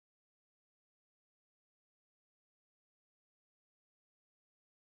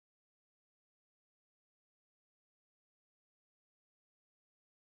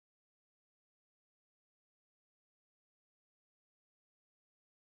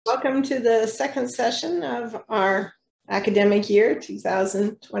Welcome to the second session of our academic year,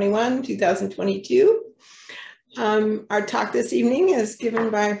 2021-2022. Our talk this evening is given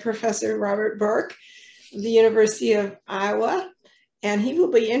by Professor Robert Bork of the University of Iowa, and he will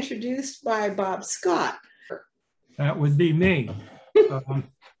be introduced by Bob Scott. That would be me.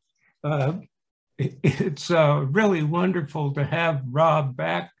 It's really wonderful to have Rob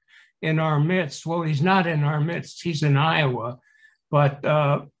back in our midst. Well, he's not in our midst, he's in Iowa, but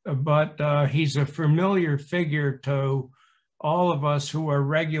he's a familiar figure to all of us who are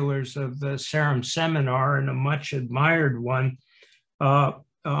regulars of the Sarum seminar, and a much admired one. For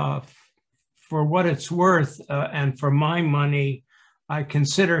what it's worth, and for my money, I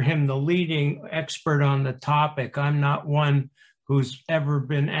consider him the leading expert on the topic. I'm not one who's ever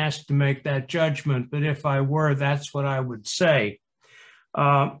been asked to make that judgment, but if I were, that's what I would say.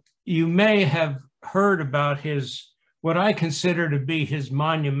 You may have heard about what I consider to be his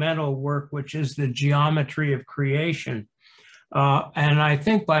monumental work, which is the geometry of creation. And I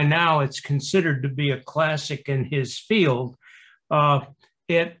think by now it's considered to be a classic in his field.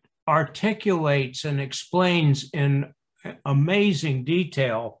 It articulates and explains in amazing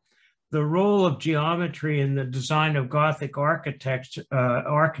detail the role of geometry in the design of Gothic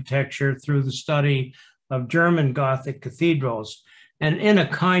architecture through the study of German Gothic cathedrals. And in a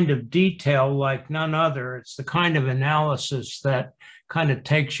kind of detail like none other. It's the kind of analysis that kind of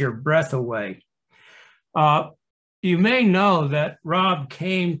takes your breath away. You may know that Rob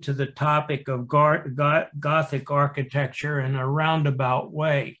came to the topic of Gothic architecture in a roundabout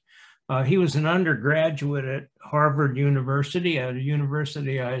way. He was an undergraduate at Harvard University, at a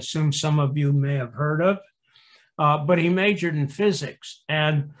university I assume some of you may have heard of, but he majored in physics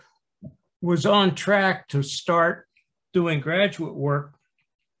and was on track to start doing graduate work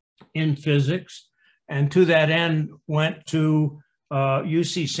in physics, and to that end went to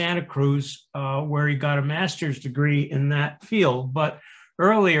UC Santa Cruz, where he got a master's degree in that field. But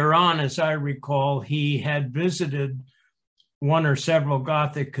earlier on, as I recall, he had visited one or several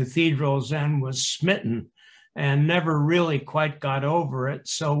Gothic cathedrals and was smitten and never really quite got over it.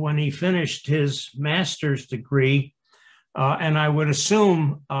 So when he finished his master's degree, and I would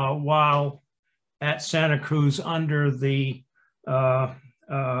assume while at Santa Cruz under the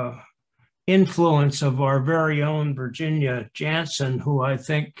influence of our very own Virginia Jansen, who I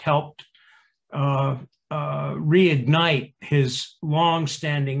think helped reignite his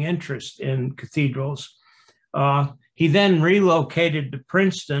longstanding interest in cathedrals. He then relocated to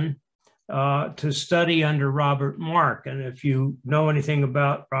Princeton to study under Robert Mark. And if you know anything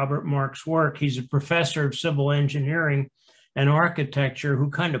about Robert Mark's work, he's a professor of civil engineering and architecture who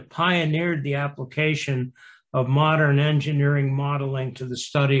kind of pioneered the application of modern engineering modeling to the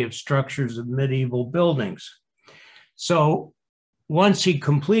study of structures of medieval buildings. So once he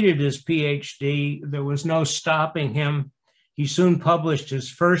completed his PhD, there was no stopping him. He soon published his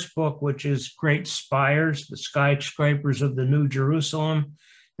first book, which is Great Spires, the Skyscrapers of the New Jerusalem.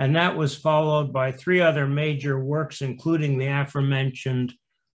 And that was followed by 3 other major works, including the aforementioned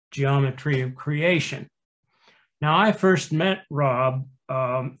Geometry of Creation. Now, I first met Rob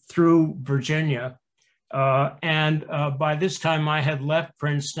through Virginia, and by this time I had left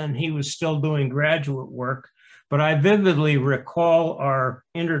Princeton. He was still doing graduate work, but I vividly recall our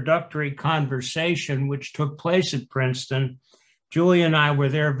introductory conversation, which took place at Princeton. Julie and I were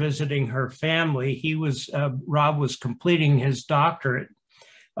there visiting her family. Rob was completing his doctorate,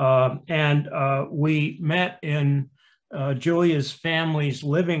 and we met in Julia's family's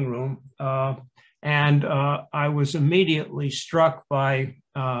living room. And I was immediately struck by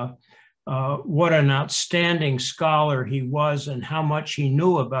what an outstanding scholar he was and how much he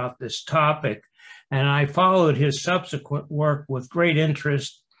knew about this topic. And I followed his subsequent work with great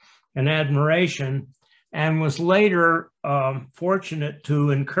interest and admiration, and was later fortunate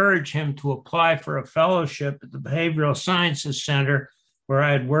to encourage him to apply for a fellowship at the Behavioral Sciences Center, where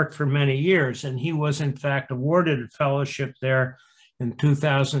I had worked for many years. And he was, in fact, awarded a fellowship there in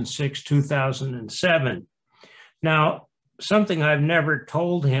 2006, 2007. Now, something I've never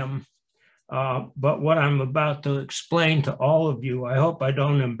told him, but what I'm about to explain to all of you, I hope I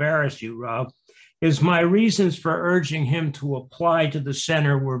don't embarrass you, Rob, is my reasons for urging him to apply to the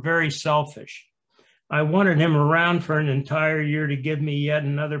center were very selfish. I wanted him around for an entire year to give me yet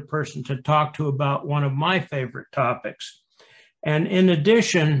another person to talk to about one of my favorite topics. And in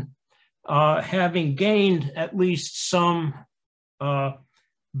addition, having gained at least some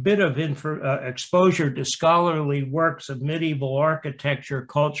bit of exposure to scholarly works of medieval architecture,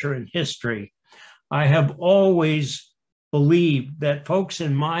 culture, and history, I have always believed that folks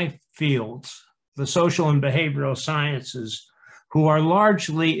in my fields, the social and behavioral sciences, who are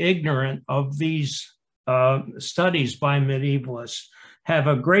largely ignorant of these studies by medievalists, have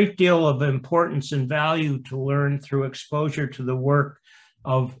a great deal of importance and value to learn through exposure to the work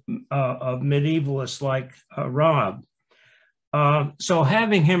of medievalists like Rob. So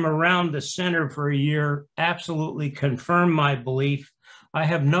having him around the center for a year absolutely confirmed my belief. I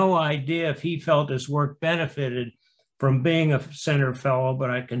have no idea if he felt his work benefited from being a center fellow, but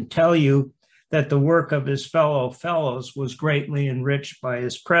I can tell you that the work of his fellow fellows was greatly enriched by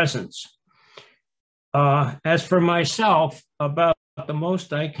his presence. As for myself, about the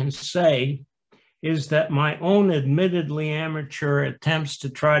most I can say is that my own admittedly amateur attempts to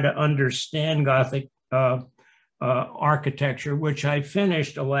try to understand Gothic architecture, which I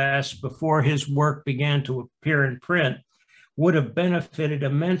finished, alas, before his work began to appear in print, would have benefited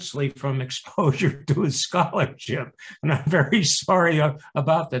immensely from exposure to his scholarship. And I'm very sorry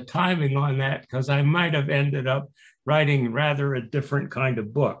about the timing on that, because I might have ended up writing rather a different kind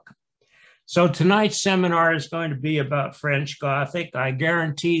of book. So tonight's seminar is going to be about French Gothic. I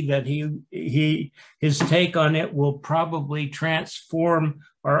guarantee that his take on it will probably transform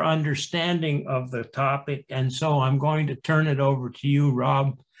our understanding of the topic. And so I'm going to turn it over to you,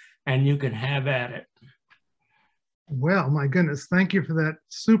 Rob, and you can have at it. Well, my goodness, thank you for that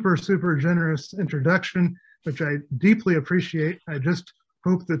super, super generous introduction, which I deeply appreciate. I just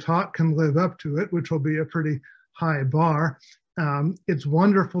hope the talk can live up to it, which will be a pretty high bar. It's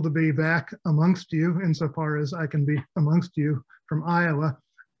wonderful to be back amongst you insofar as I can be amongst you from Iowa.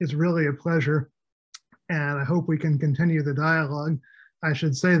 It's really a pleasure, and I hope we can continue the dialogue. I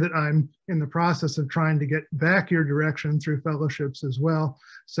should say that I'm in the process of trying to get back your direction through fellowships as well.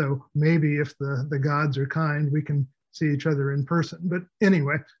 So maybe if the gods are kind, we can see each other in person. But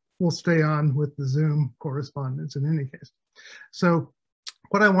anyway, we'll stay on with the Zoom correspondence in any case. So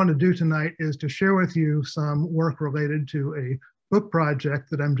what I want to do tonight is to share with you some work related to a book project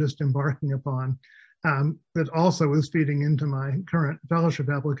that I'm just embarking upon that also is feeding into my current fellowship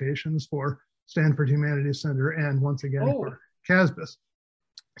applications for Stanford Humanities Center and once again for CASBIS.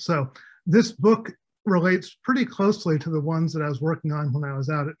 So this book relates pretty closely to the ones that I was working on when I was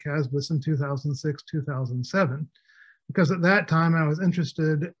out at CASBIS in 2006, 2007, because at that time I was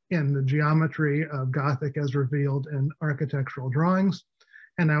interested in the geometry of Gothic as revealed in architectural drawings.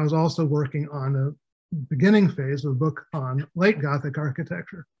 And I was also working on a beginning phase of a book on late Gothic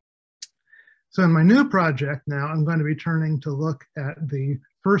architecture. So in my new project now, I'm going to be turning to look at the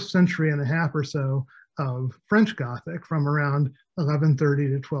first century and a half or so of French Gothic from around 1130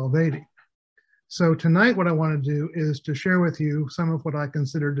 to 1280. So tonight what I want to do is to share with you some of what I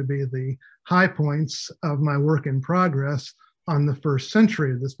consider to be the high points of my work in progress on the first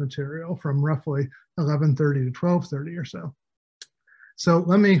century of this material from roughly 1130 to 1230 or so. So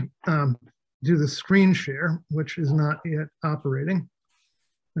let me do the screen share, which is not yet operating.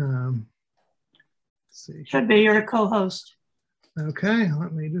 Let's see. Should be your co-host. Okay,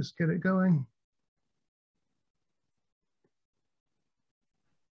 let me just get it going.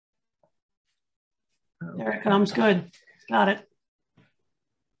 There it comes, good. Got it.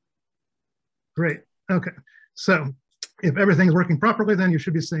 Great, okay. So if everything's working properly, then you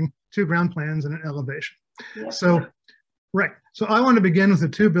should be seeing two ground plans and an elevation. Yep. So, right, so I want to begin with the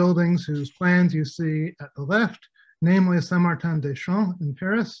two buildings whose plans you see at the left, namely Saint-Martin-des-Champs in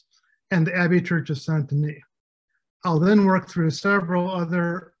Paris and the Abbey Church of Saint-Denis. I'll then work through several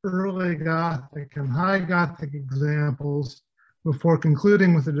other early Gothic and high Gothic examples before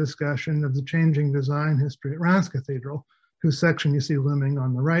concluding with a discussion of the changing design history at Reims Cathedral, whose section you see looming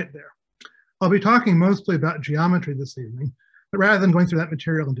on the right there. I'll be talking mostly about geometry this evening, but rather than going through that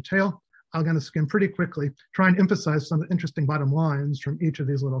material in detail, I'm going to skim pretty quickly, try and emphasize some of the interesting bottom lines from each of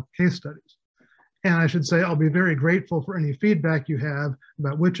these little case studies. And I should say I'll be very grateful for any feedback you have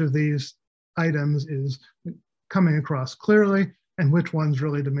about which of these items is coming across clearly and which ones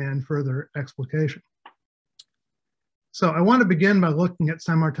really demand further explication. So I want to begin by looking at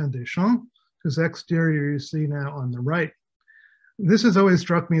Saint-Martin-des-Champs, whose exterior you see now on the right. This has always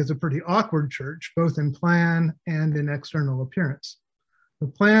struck me as a pretty awkward church, both in plan and in external appearance. The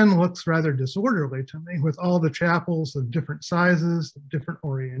plan looks rather disorderly to me, with all the chapels of different sizes, different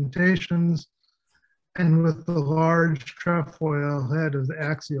orientations, and with the large trefoil head of the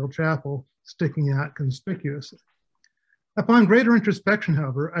axial chapel sticking out conspicuously. Upon greater introspection,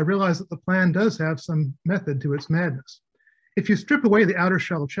 however, I realize that the plan does have some method to its madness. If you strip away the outer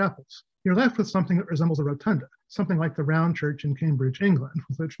shell of chapels, you're left with something that resembles a rotunda, something like the round church in Cambridge, England,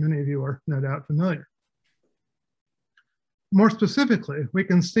 with which many of you are no doubt familiar. More specifically, we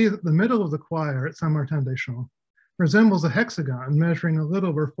can see that the middle of the choir at Saint-Martin-des-Champs resembles a hexagon measuring a little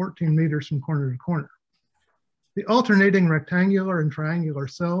over 14 meters from corner to corner. The alternating rectangular and triangular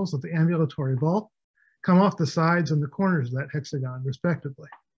cells of the ambulatory vault come off the sides and the corners of that hexagon, respectively.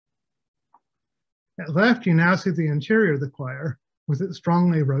 At left, you now see the interior of the choir with its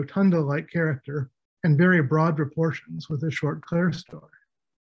strongly rotunda-like character and very broad proportions with a short clerestory.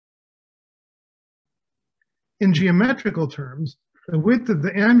 In geometrical terms, the width of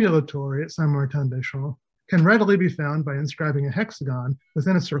the ambulatory at Saint-Martin-des-Champs can readily be found by inscribing a hexagon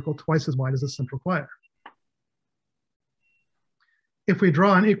within a circle twice as wide as the central choir. If we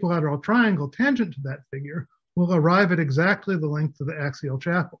draw an equilateral triangle tangent to that figure, we'll arrive at exactly the length of the axial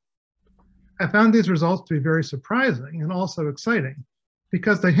chapel. I found these results to be very surprising and also exciting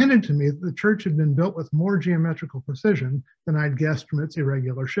because they hinted to me that the church had been built with more geometrical precision than I'd guessed from its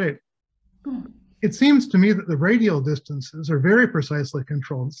irregular shape. It seems to me that the radial distances are very precisely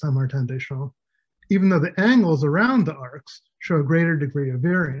controlled at Saint-Martin-des-Champs, even though the angles around the arcs show a greater degree of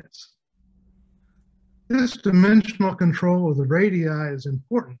variance. This dimensional control of the radii is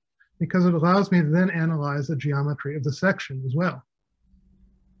important because it allows me to then analyze the geometry of the section as well.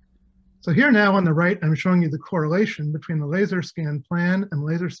 So here now on the right, I'm showing you the correlation between the laser scanned plan and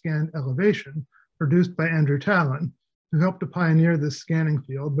laser scanned elevation produced by Andrew Tallon, who helped to pioneer this scanning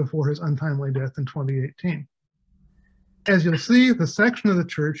field before his untimely death in 2018. As you'll see, the section of the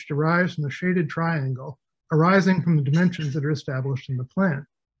church derives from the shaded triangle arising from the dimensions that are established in the plan.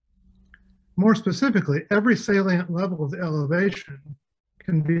 More specifically, every salient level of the elevation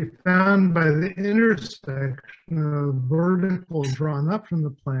can be found by the intersection of vertical drawn up from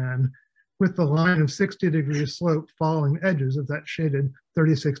the plan with the line of 60-degree slope following the edges of that shaded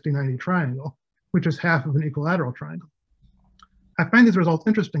 30, 60, 90 triangle, which is half of an equilateral triangle. I find these results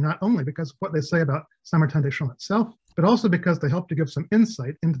interesting not only because of what they say about Saint-Martin-des-Champs itself, but also because they help to give some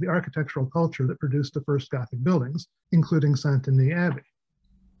insight into the architectural culture that produced the first Gothic buildings, including Saint-Denis Abbey.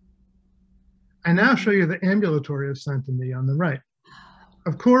 I now show you the ambulatory of Saint-Denis on the right.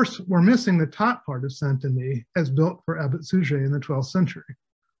 Of course, we're missing the top part of Saint-Denis as built for Abbot Suger in the 12th century,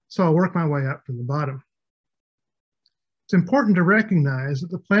 so I'll work my way up to the bottom. It's important to recognize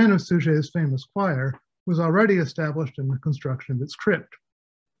that the plan of Suger's famous choir was already established in the construction of its crypt.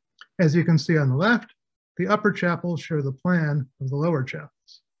 As you can see on the left, the upper chapels share the plan of the lower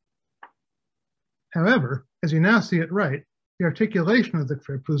chapels. However, as you now see at right, the articulation of the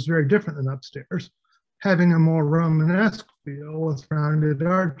crypt was very different than upstairs, having a more Romanesque feel with rounded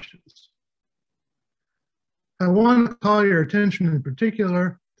arches. I want to call your attention in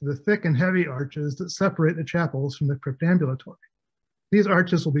particular to the thick and heavy arches that separate the chapels from the crypt ambulatory. These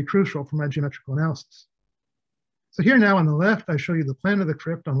arches will be crucial for my geometrical analysis. So here now on the left, I show you the plan of the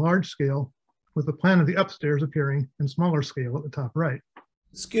crypt on large scale with the plan of the upstairs appearing in smaller scale at the top right.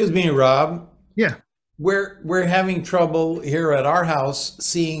 Excuse me, Rob. Yeah. We're having trouble here at our house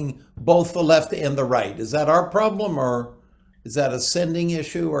seeing both the left and the right. Is that our problem, or is that a sending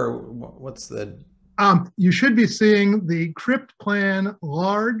issue, or what's the... You should be seeing the crypt plan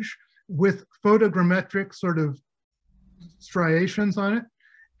large with photogrammetric sort of striations on it.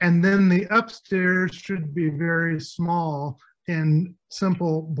 And then the upstairs should be very small and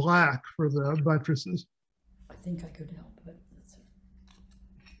simple black for the buttresses. I think I could help, but that's it.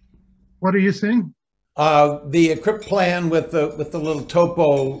 What are you seeing? The crypt plan with the little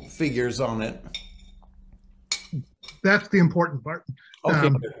topo figures on it. That's the important part. Okay.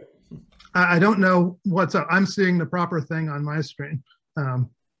 I don't know what's up. I'm seeing the proper thing on my screen.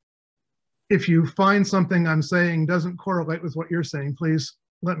 If you find something I'm saying doesn't correlate with what you're saying, please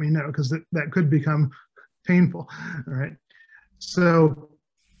let me know, because that could become painful. All right. So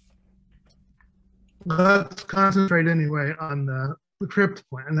let's concentrate anyway on the crypt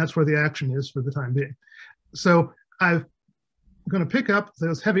plan. That's where the action is for the time being. So I'm going to pick up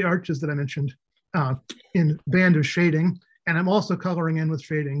those heavy arches that I mentioned in band of shading, and I'm also coloring in with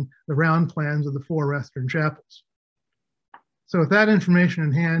shading the round plans of the four western chapels. So with that information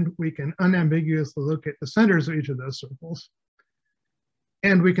in hand, we can unambiguously locate the centers of each of those circles,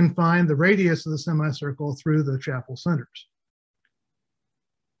 and we can find the radius of the semicircle through the chapel centers.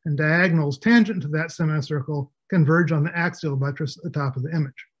 And diagonals tangent to that semicircle converge on the axial buttress at the top of the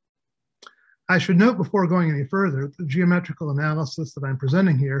image. I should note before going any further that the geometrical analysis that I'm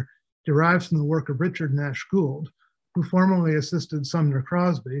presenting here derives from the work of Richard Nash Gould, who formerly assisted Sumner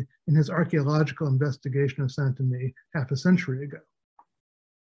Crosby in his archaeological investigation of Saint-Denis half a century ago.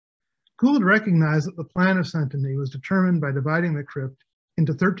 Gould recognized that the plan of Saint-Denis was determined by dividing the crypt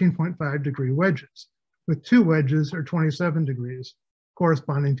into 13.5-degree wedges, with 2 wedges or 27 degrees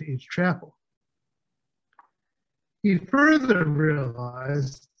corresponding to each chapel. He further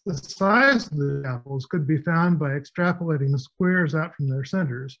realized the size of the chapels could be found by extrapolating the squares out from their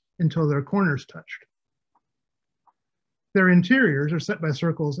centers until their corners touched. Their interiors are set by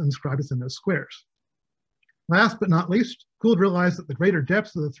circles inscribed within as squares. Last but not least, Gould realized that the greater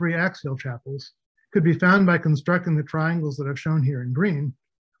depths of the three axial chapels could be found by constructing the triangles that I've shown here in green,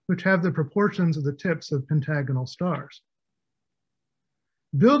 which have the proportions of the tips of pentagonal stars.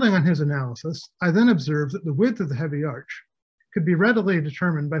 Building on his analysis, I then observed that the width of the heavy arch could be readily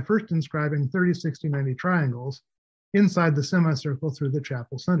determined by first inscribing 30, 60, 90 triangles inside the semicircle through the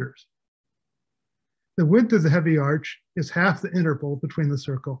chapel centers. The width of the heavy arch is half the interval between the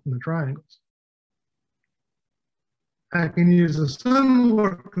circle and the triangles. I can use a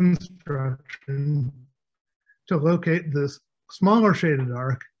similar construction to locate this smaller shaded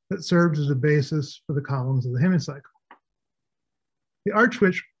arc that serves as a basis for the columns of the hemicycle. The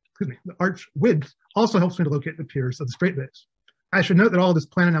arch width also helps me to locate the piers of the straight base. I should note that all of this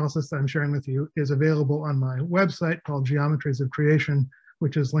plan analysis that I'm sharing with you is available on my website called Geometries of Creation,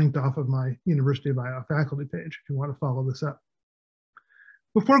 which is linked off of my University Bio faculty page if you want to follow this up.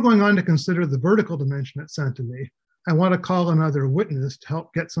 Before going on to consider the vertical dimension at Saint-Denis, I want to call another witness to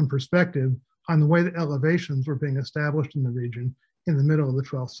help get some perspective on the way that elevations were being established in the region in the middle of the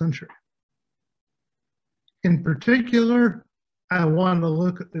 12th century. In particular, I want to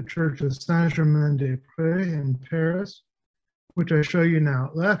look at the Church of Saint-Germain-des-Prés in Paris, which I show you now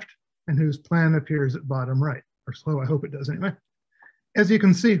at left, and whose plan appears at bottom right, or so I hope it does anyway. As you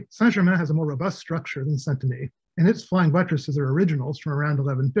can see, Saint-Germain has a more robust structure than Saint-Denis, and its flying buttresses are originals from around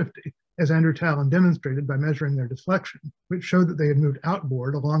 1150, as Andrew Tallon demonstrated by measuring their deflection, which showed that they had moved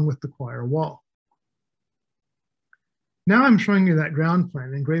outboard along with the choir wall. Now I'm showing you that ground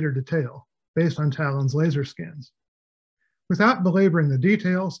plan in greater detail, based on Tallon's laser scans. Without belaboring the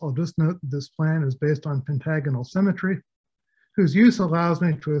details, I'll just note that this plan is based on pentagonal symmetry, whose use allows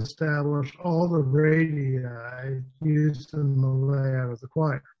me to establish all the radii used in the layout of the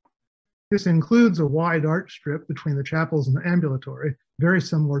choir. This includes a wide arch strip between the chapels and the ambulatory, very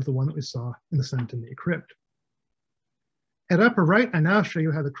similar to the one that we saw in the Saint-Denis crypt. At upper right, I now show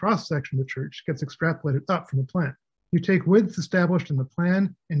you how the cross-section of the church gets extrapolated up from the plan. You take widths established in the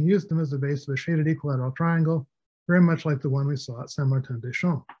plan and use them as the base of a shaded equilateral triangle, very much like the one we saw at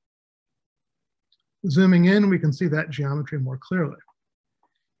Saint-Martin-des-Champs. Zooming in, we can see that geometry more clearly.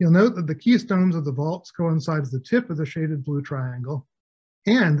 You'll note that the keystones of the vaults coincide with the tip of the shaded blue triangle,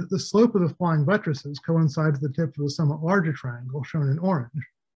 and that the slope of the flying buttresses coincides with the tip of a somewhat larger triangle shown in orange,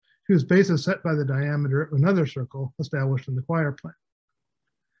 whose base is set by the diameter of another circle established in the choir plan.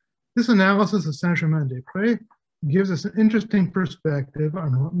 This analysis of Saint-Germain-des-Prés gives us an interesting perspective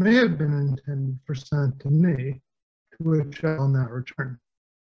on what may have been intended for Saint-Denis, to which I'll now return.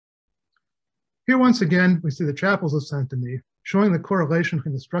 Here once again, we see the chapels of Saint-Denis, showing the correlation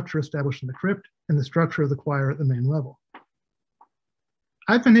between the structure established in the crypt and the structure of the choir at the main level.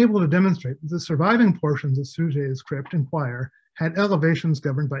 I've been able to demonstrate that the surviving portions of Suger's crypt and choir had elevations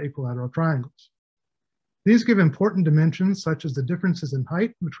governed by equilateral triangles. These give important dimensions such as the differences in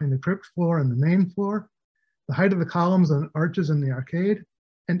height between the crypt floor and the main floor, the height of the columns and arches in the arcade,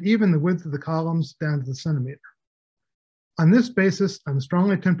 and even the width of the columns down to the centimeter. On this basis, I'm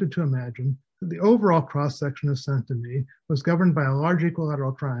strongly tempted to imagine that the overall cross-section of Saint-Denis was governed by a large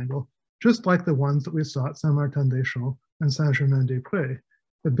equilateral triangle, just like the ones that we saw at Saint-Martin-des-Champs and Saint-Germain-des-Prés,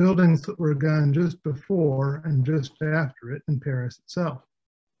 the buildings that were done just before and just after it in Paris itself.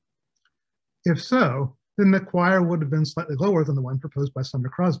 If so, then the choir would have been slightly lower than the one proposed by Sumner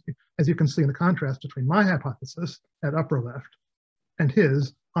Crosby, as you can see in the contrast between my hypothesis at upper left and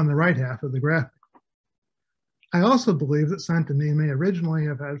his on the right half of the graphic. I also believe that Saint-Denis may originally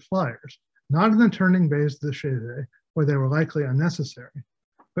have had flyers, not in the turning bays of the chevet, where they were likely unnecessary,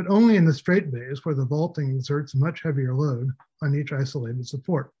 but only in the straight bays where the vaulting exerts a much heavier load on each isolated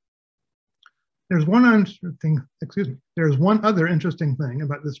support. There's one other interesting thing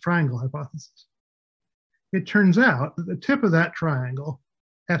about this triangle hypothesis. It turns out that the tip of that triangle,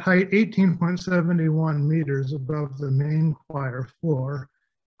 at height 18.71 meters above the main choir floor,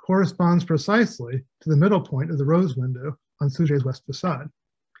 corresponds precisely to the middle point of the rose window on Suger's west facade.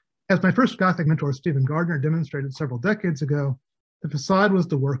 As my first Gothic mentor, Stephen Gardner, demonstrated several decades ago, the facade was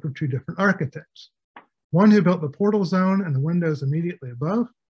the work of two different architects, one who built the portal zone and the windows immediately above,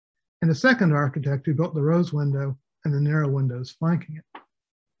 and a second architect who built the rose window and the narrow windows flanking it.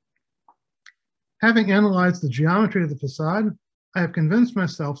 Having analyzed the geometry of the facade, I have convinced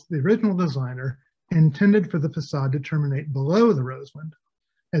myself that the original designer intended for the facade to terminate below the rose window,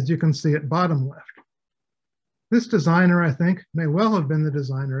 as you can see at bottom left. This designer, I think, may well have been the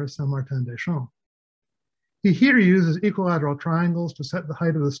designer of Saint-Martin-des-Champs. He here uses equilateral triangles to set the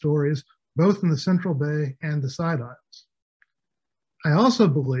height of the stories, both in the central bay and the side aisles. I also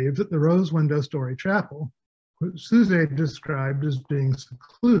believe that the rose window story chapel what Suze described as being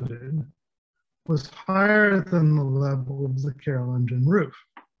secluded, was higher than the level of the Carolingian roof.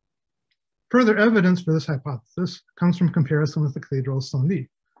 Further evidence for this hypothesis comes from comparison with the Cathedral of Saint-Denis,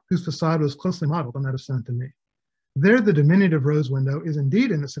 whose facade was closely modeled on that of Saint-Denis. There, the diminutive rose window is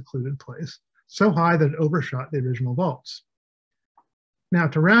indeed in a secluded place, so high that it overshot the original vaults. Now,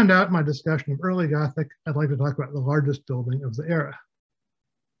 to round out my discussion of early Gothic, I'd like to talk about the largest building of the era.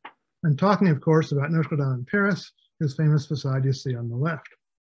 I'm talking, of course, about Notre Dame in Paris, whose famous facade you see on the left.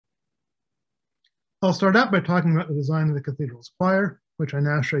 I'll start out by talking about the design of the cathedral's choir, which I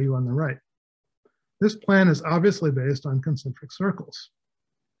now show you on the right. This plan is obviously based on concentric circles.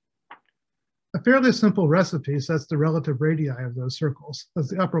 A fairly simple recipe sets the relative radii of those circles, as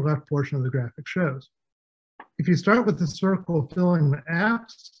the upper left portion of the graphic shows. If you start with the circle filling the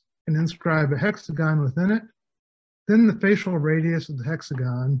apse and inscribe a hexagon within it, then the facial radius of the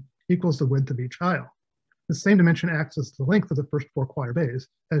hexagon equals the width of each aisle. The same dimension acts as the length of the first 4 choir bays,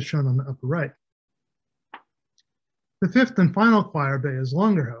 as shown on the upper right. The fifth and final choir bay is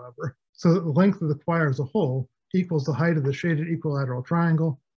longer, however, so that the length of the choir as a whole equals the height of the shaded equilateral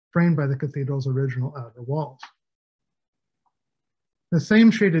triangle framed by the cathedral's original outer walls. The same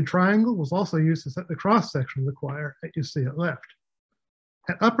shaded triangle was also used to set the cross-section of the choir that you see at left.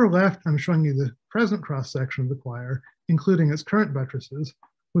 At upper left, I'm showing you the present cross-section of the choir, including its current buttresses,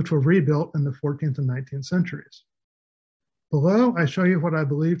 which were rebuilt in the 14th and 19th centuries. Below, I show you what I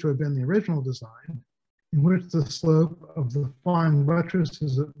believe to have been the original design, in which the slope of the flying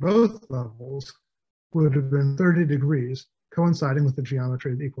buttresses at both levels would have been 30 degrees, coinciding with the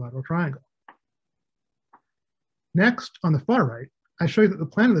geometry of the equilateral triangle. Next, on the far right, I show you that the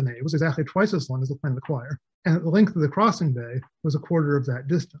plan of the nave was exactly twice as long as the plan of the choir, and that the length of the crossing bay was a quarter of that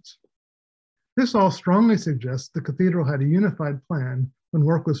distance. This all strongly suggests the cathedral had a unified plan when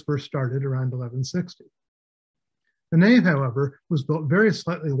work was first started around 1160. The nave, however, was built very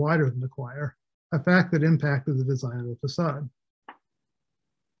slightly wider than the choir, a fact that impacted the design of the facade.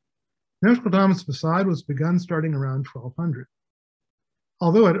 Notre Dame's facade was begun starting around 1200.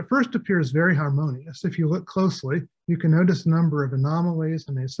 Although it at first appears very harmonious, if you look closely, you can notice a number of anomalies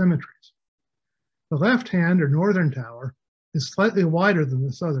and asymmetries. The left-hand or northern tower is slightly wider than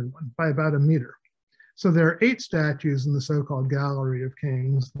the southern one by about 1 meter. So there are 8 statues in the so-called Gallery of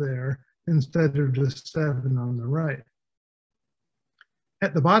Kings there instead of just 7 on the right.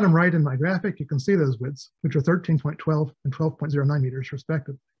 At the bottom right in my graphic, you can see those widths, which are 13.12 and 12.09 meters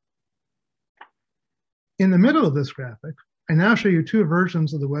respectively. In the middle of this graphic, I now show you 2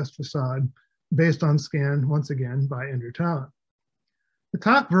 versions of the west facade based on scan, once again, by Andrew Talent. The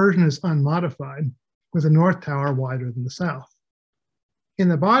top version is unmodified, with the north tower wider than the south. In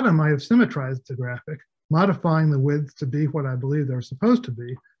the bottom, I have symmetrized the graphic, modifying the widths to be what I believe they're supposed to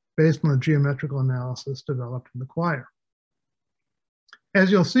be, based on the geometrical analysis developed in the choir. As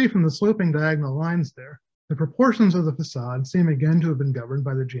you'll see from the sloping diagonal lines there, the proportions of the facade seem again to have been governed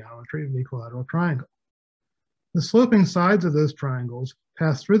by the geometry of the equilateral triangle. The sloping sides of those triangles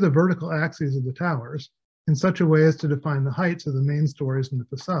pass through the vertical axes of the towers in such a way as to define the heights of the main stories in the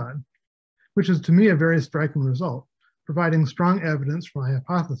facade, which is to me a very striking result, providing strong evidence for my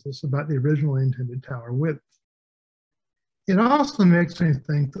hypothesis about the originally intended tower width. It also makes me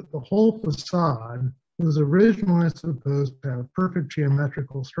think that the whole facade was originally supposed to have perfect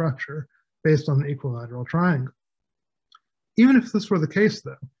geometrical structure based on the equilateral triangle. Even if this were the case,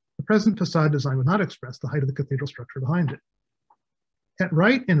 though, the present facade design would not express the height of the cathedral structure behind it. At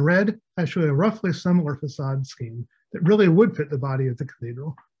right, in red, I show a roughly similar facade scheme that really would fit the body of the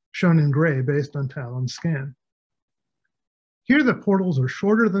cathedral, shown in gray based on Talon's scan. Here, the portals are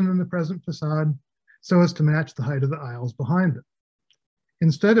shorter than in the present facade, so as to match the height of the aisles behind them.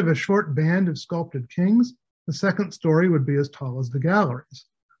 Instead of a short band of sculpted kings, the second story would be as tall as the galleries,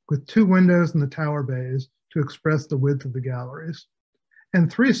 with 2 windows in the tower bays to express the width of the galleries,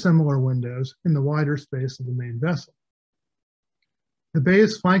 and 3 similar windows in the wider space of the main vessel. The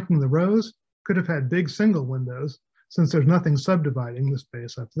bays flanking the rows could have had big single windows, since there's nothing subdividing the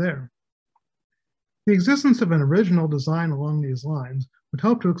space up there. The existence of an original design along these lines would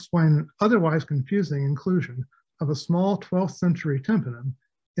help to explain an otherwise confusing inclusion of a small 12th century tympanum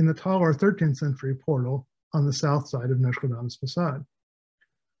in the taller 13th century portal on the south side of Notre Dame's facade.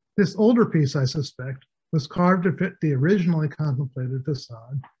 This older piece, I suspect, was carved to fit the originally contemplated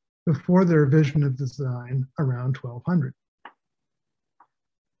facade before the revision of design around 1200.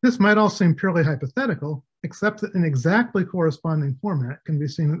 This might all seem purely hypothetical, except that an exactly corresponding format can be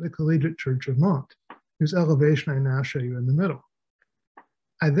seen at the Collegiate Church of Nantes, whose elevation I now show you in the middle.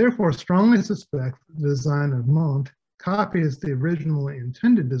 I therefore strongly suspect that the design of Nantes copies the originally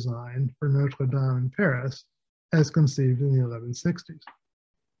intended design for Notre Dame in Paris as conceived in the 1160s.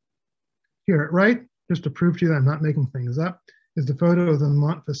 Here at right, just to prove to you that I'm not making things up, is the photo of the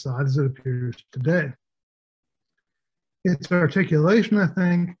Mont facade as it appears today. Its articulation, I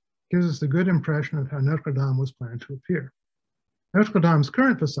think, gives us a good impression of how Notre Dame was planned to appear. Notre Dame's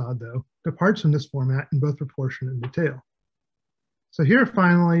current facade, though, departs from this format in both proportion and detail. So here,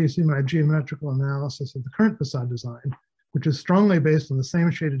 finally, you see my geometrical analysis of the current facade design, which is strongly based on the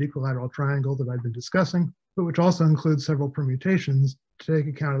same shaded equilateral triangle that I've been discussing, but which also includes several permutations to take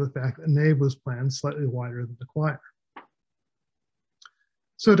account of the fact that the nave was planned slightly wider than the choir.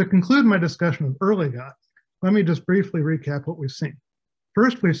 So to conclude my discussion of early Gothic, let me just briefly recap what we've seen.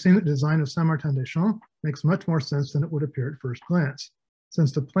 First, we've seen that the design of Saint-Martin-des-Champs makes much more sense than it would appear at first glance,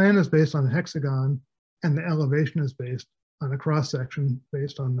 since the plan is based on a hexagon and the elevation is based on a cross-section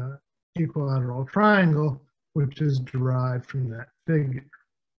based on the equilateral triangle, which is derived from that figure.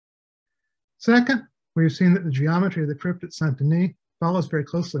 Second, we've seen that the geometry of the crypt at Saint-Denis follows very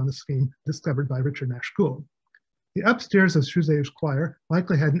closely on the scheme discovered by Richard Nash Gould. The upstairs of Chouzé's choir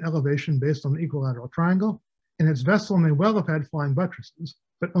likely had an elevation based on the equilateral triangle, and its vessel may well have had flying buttresses,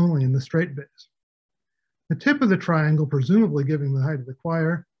 but only in the straight base. The tip of the triangle, presumably giving the height of the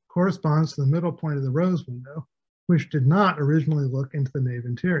choir, corresponds to the middle point of the rose window, which did not originally look into the nave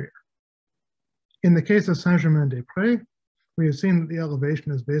interior. In the case of Saint-Germain-des-Prés, we have seen that the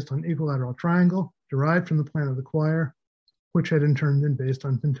elevation is based on equilateral triangle derived from the plan of the choir, which had in turn been based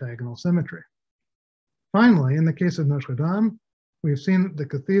on pentagonal symmetry. Finally, in the case of Notre Dame, we have seen that the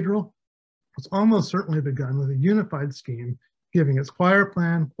cathedral was almost certainly begun with a unified scheme, giving its choir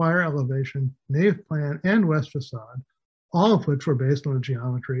plan, choir elevation, nave plan, and west facade, all of which were based on the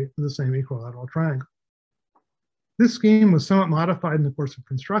geometry of the same equilateral triangle. This scheme was somewhat modified in the course of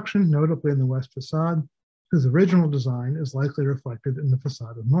construction, notably in the west facade, whose original design is likely reflected in the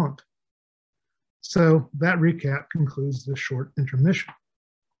facade of Mont. So that recap concludes this short intermission.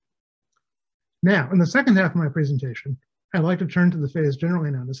 Now, in the second half of my presentation, I'd like to turn to the phase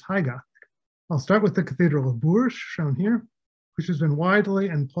generally known as High Gothic. I'll start with the Cathedral of Bourges, shown here, which has been widely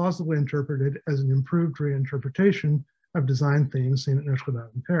and plausibly interpreted as an improved reinterpretation of design themes seen at Notre Dame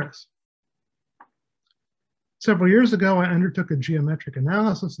in Paris. Several years ago, I undertook a geometric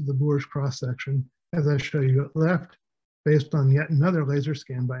analysis of the Bourges cross-section, as I show you at left, based on yet another laser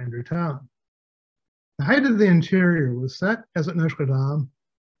scan by Andrew Tallon. The height of the interior was set, as at Notre Dame,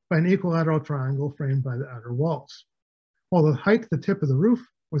 by an equilateral triangle framed by the outer walls, while the height of the tip of the roof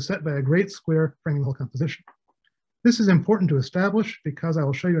was set by a great square framing the whole composition. This is important to establish because I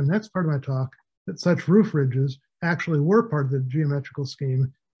will show you in the next part of my talk that such roof ridges actually were part of the geometrical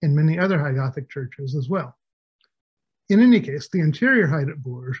scheme in many other High Gothic churches as well. In any case, the interior height at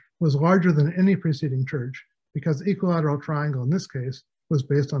Bourges was larger than any preceding church because the equilateral triangle in this case was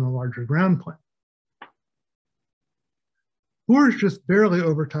based on a larger ground plan. Bourges just barely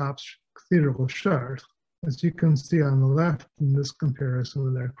overtops Cathedral of Chartres, as you can see on the left in this comparison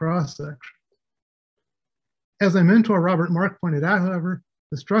with their cross-section. As my mentor Robert Mark pointed out, however,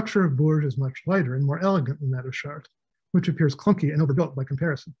 the structure of Bourges is much lighter and more elegant than that of Chartres, which appears clunky and overbuilt by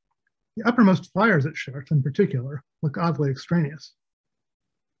comparison. The uppermost spires at Chartres, in particular, look oddly extraneous.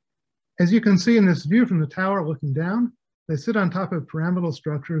 As you can see in this view from the tower looking down, they sit on top of pyramidal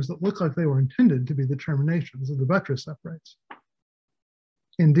structures that look like they were intended to be the terminations of the buttress uprights.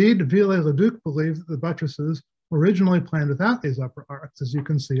 Indeed, Viollet-le-Duc believes that the buttresses were originally planned without these upper arcs, as you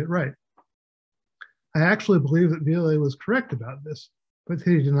can see at right. I actually believe that Viollet was correct about this, but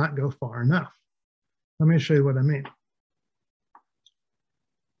he did not go far enough. Let me show you what I mean.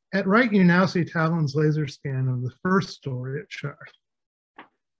 At right, you now see Tallon's laser scan of the first story at Chartres.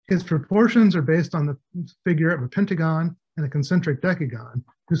 Its proportions are based on the figure of a pentagon and a concentric decagon,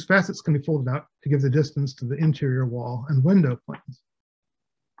 whose facets can be folded out to give the distance to the interior wall and window planes.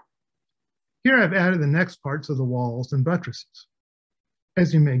 Here I've added the next parts of the walls and buttresses.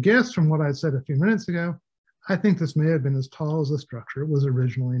 As you may guess from what I said a few minutes ago, I think this may have been as tall as the structure was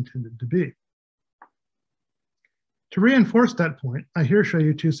originally intended to be. To reinforce that point, I here show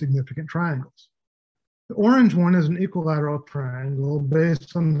you two significant triangles. The orange one is an equilateral triangle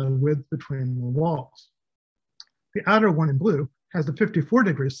based on the width between the walls. The outer one in blue has the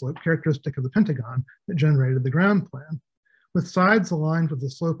 54-degree slope characteristic of the pentagon that generated the ground plan, with sides aligned with the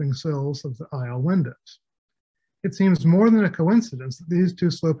sloping sills of the aisle windows. It seems more than a coincidence that these two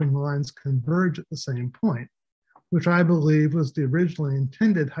sloping lines converge at the same point, which I believe was the originally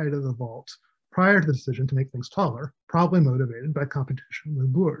intended height of the vaults prior to the decision to make things taller, probably motivated by competition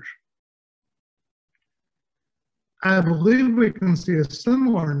with Bourges. I believe we can see a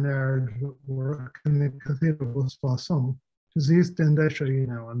similar narrative at work in the Cathedral of Soissons, whose east end I show you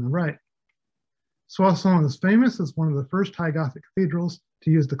now on the right. Soissons is famous as one of the first high Gothic cathedrals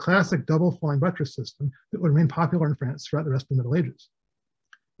to use the classic double flying buttress system that would remain popular in France throughout the rest of the Middle Ages.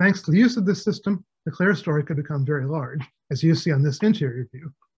 Thanks to the use of this system, the clerestory could become very large, as you see on this interior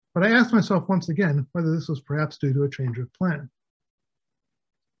view. But I asked myself once again whether this was perhaps due to a change of plan.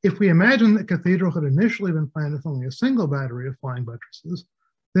 If we imagine that cathedral had initially been planned with only a single battery of flying buttresses,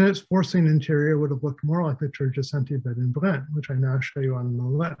 then its foreseen interior would have looked more like the church of Saint-Denis in Rennes, which I now show you on the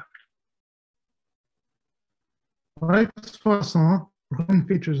left. Like Soissons, Rennes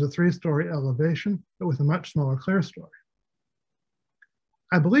features a 3-story elevation, but with a much smaller clerestory.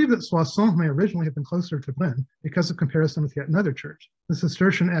 I believe that Soissons may originally have been closer to Rennes because of comparison with yet another church, the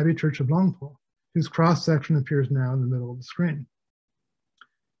Cistercian Abbey Church of Longpont, whose cross-section appears now in the middle of the screen.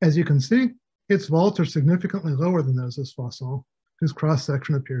 As you can see, its vaults are significantly lower than those of Soissons, whose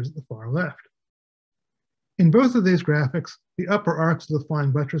cross-section appears at the far left. In both of these graphics, the upper arcs of the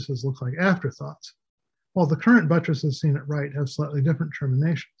flying buttresses look like afterthoughts, while the current buttresses seen at right have slightly different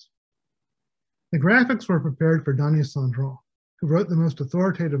terminations. The graphics were prepared for Denis Saint-Denis, who wrote the most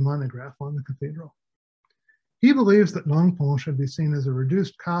authoritative monograph on the cathedral. He believes that Longpont should be seen as a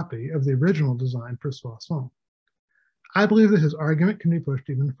reduced copy of the original design for Soissons. I believe that his argument can be pushed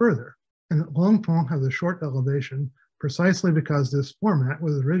even further, and that Longpont has a short elevation precisely because this format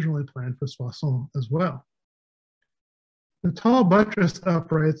was originally planned for Soissons as well. The tall buttress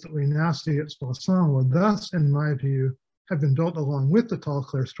uprights that we now see at Soissons would thus, in my view, have been built along with the tall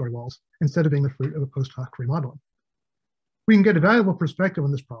clerestory walls instead of being the fruit of a post hoc remodeling. We can get a valuable perspective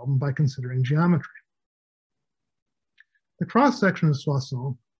on this problem by considering geometry. The cross-section of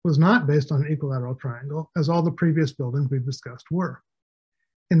Soissons was not based on an equilateral triangle, as all the previous buildings we've discussed were.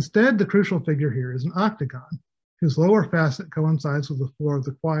 Instead, the crucial figure here is an octagon, whose lower facet coincides with the floor of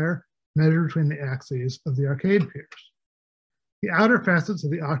the choir, measured between the axes of the arcade piers. The outer facets of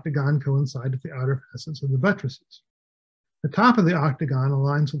the octagon coincide with the outer facets of the buttresses. The top of the octagon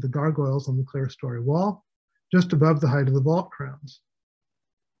aligns with the gargoyles on the clerestory wall, just above the height of the vault crowns.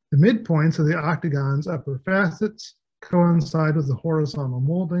 The midpoints of the octagon's upper facets coincide with the horizontal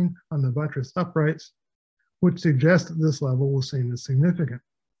molding on the buttress uprights, which suggests that this level was seen as significant.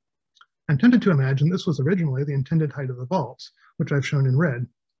 I'm tempted to imagine this was originally the intended height of the vaults, which I've shown in red,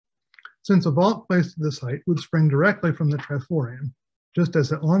 since a vault placed at this height would spring directly from the triforium, just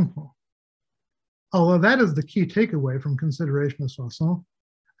as at Longpont. Although that is the key takeaway from consideration of Soissons,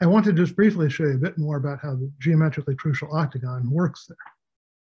 I want to just briefly show you a bit more about how the geometrically crucial octagon works there.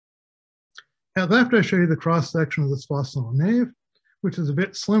 At left, I show you the cross-section of the Soissons nave, which is a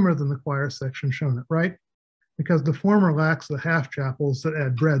bit slimmer than the choir section shown at right, because the former lacks the half-chapels that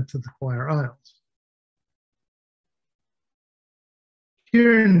add breadth to the choir aisles.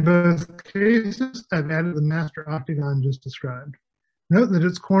 Here in both cases, I've added the master octagon just described. Note that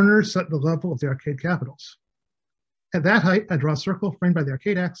its corners set the level of the arcade capitals. At that height, I draw a circle framed by the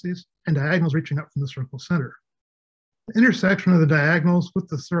arcade axes and diagonals reaching up from the circle center. The intersection of the diagonals with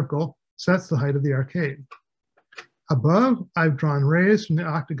the circle sets the height of the arcade. Above, I've drawn rays from the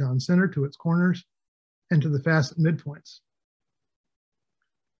octagon center to its corners and to the facet midpoints.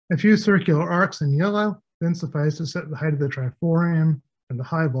 A few circular arcs in yellow then suffice to set the height of the triforium and the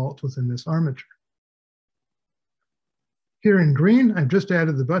high vault within this armature. Here in green, I've just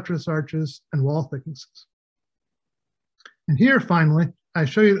added the buttress arches and wall thicknesses. And here, finally, I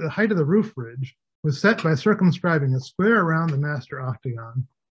show you that the height of the roof ridge was set by circumscribing a square around the master octagon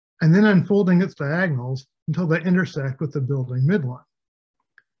and then unfolding its diagonals until they intersect with the building midline.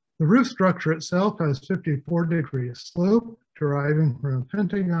 The roof structure itself has 54-degree slope deriving from a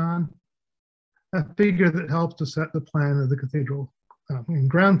pentagon, a figure that helps to set the plan of the cathedral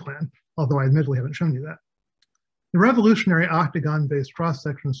ground plan, although I admittedly haven't shown you that. The revolutionary octagon-based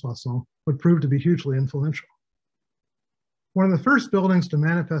cross-section of Soissons would prove to be hugely influential. One of the first buildings to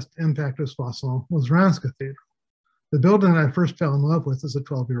manifest the impact of Soissons was Reims Cathedral, the building that I first fell in love with as a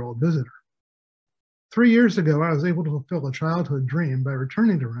 12-year-old visitor. 3 years ago, I was able to fulfill a childhood dream by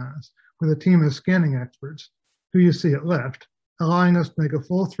returning to Reims with a team of scanning experts, who you see at left, allowing us to make a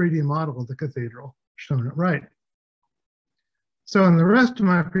full 3D model of the cathedral, shown at right. So in the rest of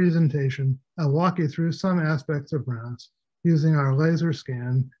my presentation, I'll walk you through some aspects of Reims using our laser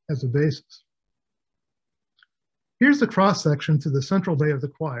scan as a basis. Here's the cross-section to the central bay of the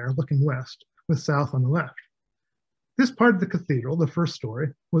choir looking west, with south on the left. This part of the cathedral, the first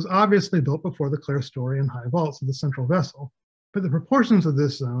story, was obviously built before the clerestory and high vaults of the central vessel, but the proportions of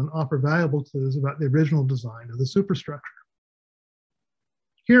this zone offer valuable clues about the original design of the superstructure.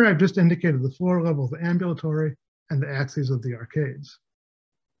 Here I've just indicated the floor level of the ambulatory and the axes of the arcades.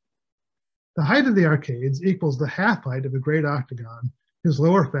 The height of the arcades equals the half height of a great octagon His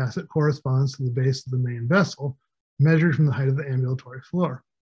lower facet corresponds to the base of the main vessel, measured from the height of the ambulatory floor.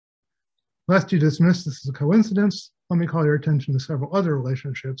 Lest you dismiss this as a coincidence, let me call your attention to several other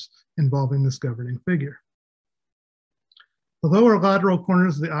relationships involving this governing figure. The lower lateral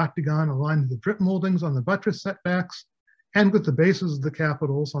corners of the octagon align with the drip moldings on the buttress setbacks and with the bases of the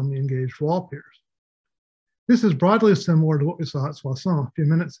capitals on the engaged wall piers. This is broadly similar to what we saw at Soissons a few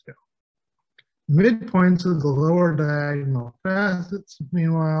minutes ago. The midpoints of the lower diagonal facets,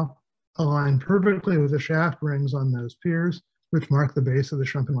 meanwhile, align perfectly with the shaft rings on those piers, which mark the base of the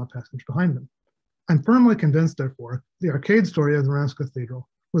Champenois passage behind them. I'm firmly convinced, therefore, the arcade story of the Reims Cathedral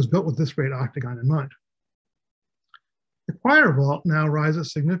was built with this great octagon in mind. The choir vault now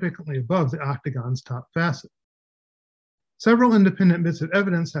rises significantly above the octagon's top facet. Several independent bits of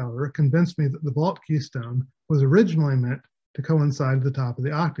evidence, however, convinced me that the vault keystone was originally meant to coincide with the top of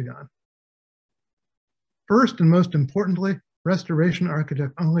the octagon. First and most importantly, restoration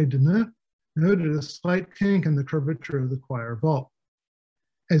architect Henri Deneuve noted a slight kink in the curvature of the choir vault.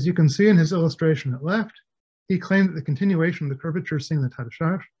 As you can see in his illustration at left, he claimed that the continuation of the curvature seen in the tas de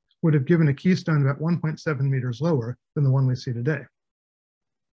charge would have given a keystone about 1.7 meters lower than the one we see today.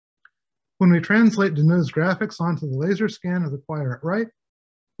 When we translate Deneuve's graphics onto the laser scan of the choir at right,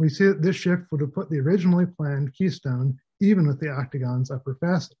 we see that this shift would have put the originally planned keystone even with the octagon's upper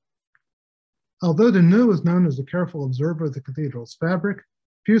facet. Although Deneuve was known as a careful observer of the cathedral's fabric,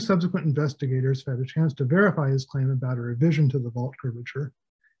 few subsequent investigators have had a chance to verify his claim about a revision to the vault curvature,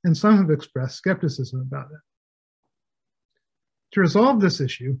 and some have expressed skepticism about it. To resolve this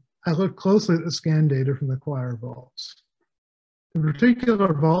issue, I looked closely at the scan data from the choir vaults. The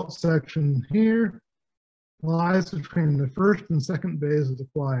particular vault section here lies between the first and second bays of the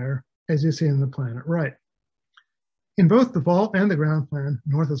choir, as you see in the plan at right. In both the vault and the ground plan,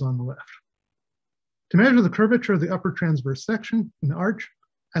 north is on the left. To measure the curvature of the upper transverse section in the arch,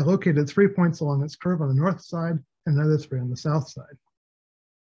 I located 3 points along its curve on the north side and another 3 on the south side.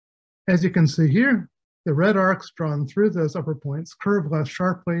 As you can see here, the red arcs drawn through those upper points curve less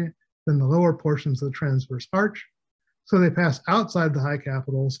sharply than the lower portions of the transverse arch, so they pass outside the high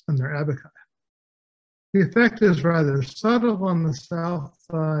capitals and their abaci. The effect is rather subtle on the south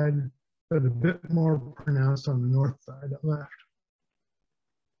side, but a bit more pronounced on the north side at left.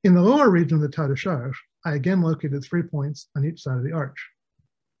 In the lower region of the tas de charge, I again located 3 points on each side of the arch.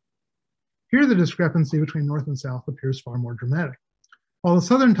 Here the discrepancy between north and south appears far more dramatic. While the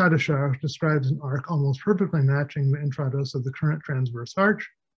southern tas de charge describes an arc almost perfectly matching the intrados of the current transverse arch,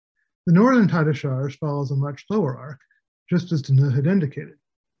 the northern tas de charge follows a much lower arc, just as Deneuve had indicated.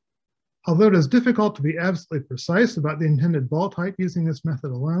 Although it is difficult to be absolutely precise about the intended vault height using this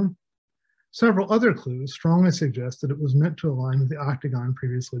method alone, several other clues strongly suggest that it was meant to align with the octagon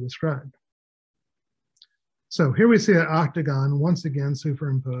previously described. So here we see an octagon once again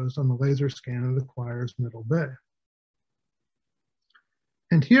superimposed on the laser scan of the choir's middle bay.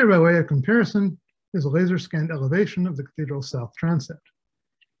 And here, by way of comparison, is a laser scanned elevation of the cathedral's south transept.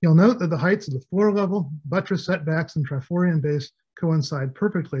 You'll note that the heights of the floor level, buttress setbacks, and triforium base coincide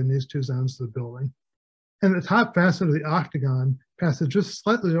perfectly in these two zones of the building, and the top facet of the octagon passes just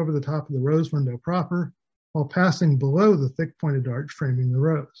slightly over the top of the rose window proper, while passing below the thick pointed arch framing the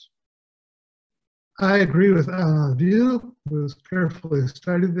rose. I agree with Alain Ville, who has carefully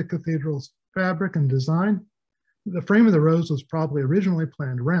studied the cathedral's fabric and design. The frame of the rose was probably originally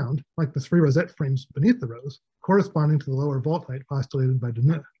planned round, like the 3 rosette frames beneath the rose, corresponding to the lower vault height postulated by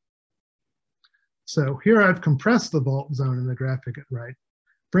Deneuve. So here I've compressed the vault zone in the graphic at right,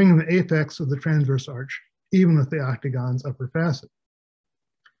 bringing the apex of the transverse arch even with the octagon's upper facet.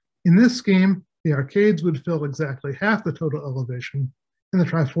 In this scheme, the arcades would fill exactly half the total elevation, and the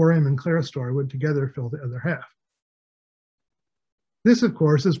triforium and clerestory would together fill the other half. This, of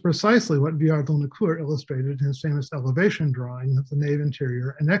course, is precisely what Viard-Lonicourt illustrated in his famous elevation drawing of the nave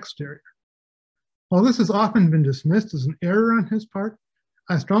interior and exterior. While this has often been dismissed as an error on his part,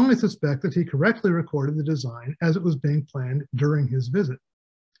 I strongly suspect that he correctly recorded the design as it was being planned during his visit.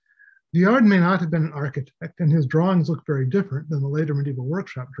 Viard may not have been an architect, and his drawings look very different than the later medieval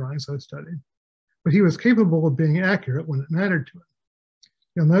workshop drawings I studied, but he was capable of being accurate when it mattered to him.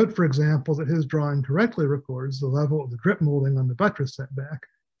 You'll note, for example, that his drawing correctly records the level of the drip molding on the buttress setback,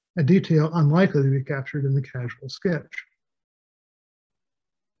 a detail unlikely to be captured in the casual sketch.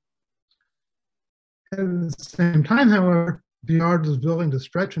 At the same time, however, Viard was willing to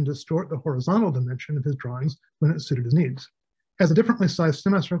stretch and distort the horizontal dimension of his drawings when it suited his needs. As the differently sized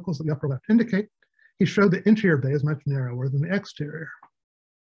semicircles at the upper left indicate, he showed the interior bay is much narrower than the exterior.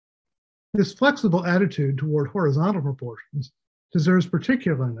 This flexible attitude toward horizontal proportions deserves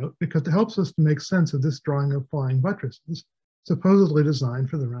particular note because it helps us to make sense of this drawing of flying buttresses, supposedly designed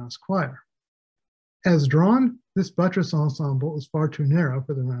for the Reims choir. As drawn, this buttress ensemble is far too narrow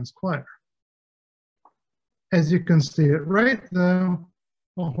for the Reims choir. As you can see at right, though,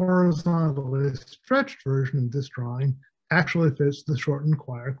 a horizontally stretched version of this drawing actually fits the shortened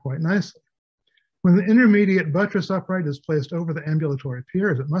choir quite nicely. When the intermediate buttress upright is placed over the ambulatory pier,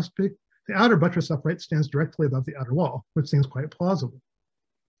 as it must be, the outer buttress upright stands directly above the outer wall, which seems quite plausible.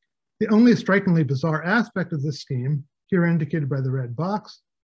 The only strikingly bizarre aspect of this scheme, here indicated by the red box,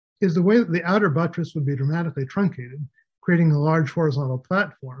 is the way that the outer buttress would be dramatically truncated, creating a large horizontal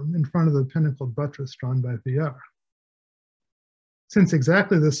platform in front of the pinnacled buttress drawn by VR. Since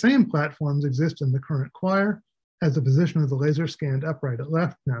exactly the same platforms exist in the current choir, as the position of the laser scanned upright at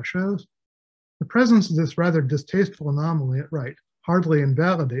left now shows, the presence of this rather distasteful anomaly at right hardly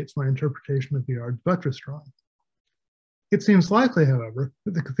invalidates my interpretation of VR's buttress drawing. It seems likely, however,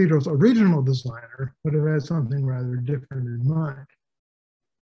 that the cathedral's original designer would have had something rather different in mind.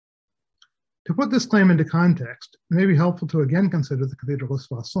 To put this claim into context, it may be helpful to again consider the cathedral of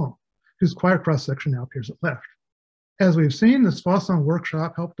Soissons, whose choir cross-section now appears at left. As we've seen, the Soissons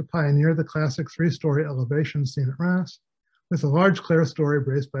workshop helped to pioneer the classic three-story elevation seen at Reims, with a large clerestory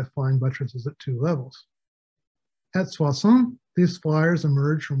braced by flying buttresses at 2 levels. At Soissons, these flyers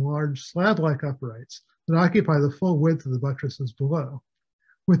emerge from large slab-like uprights that occupy the full width of the buttresses below,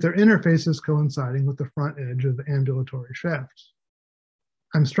 with their interfaces coinciding with the front edge of the ambulatory shafts.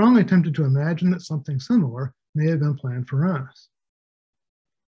 I'm strongly tempted to imagine that something similar may have been planned for Reims.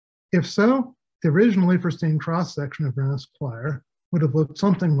 If so, the originally foreseen cross-section of Reims choir would have looked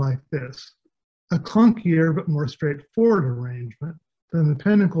something like this, a clunkier but more straightforward arrangement than the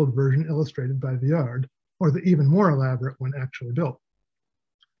pinnacled version illustrated by Viard, or the even more elaborate one actually built.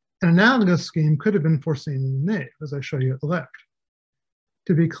 An analogous scheme could have been foreseen in the nave, as I show you at the left.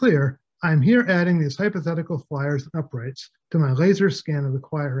 To be clear, I'm here adding these hypothetical flyers and uprights to my laser scan of the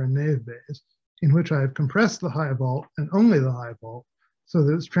choir and nave bays, in which I have compressed the high vault and only the high vault, so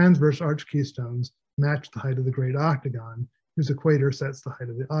that its transverse arch keystones match the height of the great octagon, whose equator sets the height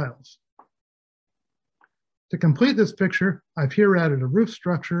of the aisles. To complete this picture, I've here added a roof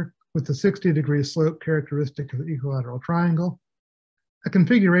structure with the 60-degree slope characteristic of the equilateral triangle, a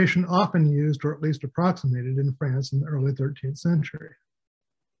configuration often used or at least approximated in France in the early 13th century.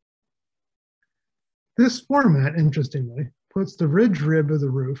 This format, interestingly, puts the ridge rib of the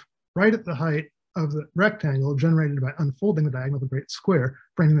roof right at the height of the rectangle generated by unfolding the diagonal of the great square,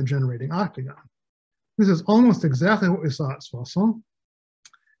 framing the generating octagon. This is almost exactly what we saw at Soissons,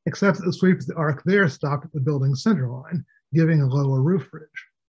 except that the sweep of the arc there stopped at the building's center line, giving a lower roof ridge.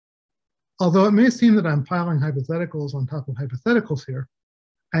 Although it may seem that I'm piling hypotheticals on top of hypotheticals here,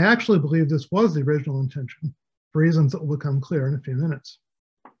 I actually believe this was the original intention, for reasons that will become clear in a few minutes.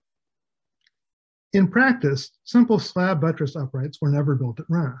 In practice, simple slab buttress uprights were never built at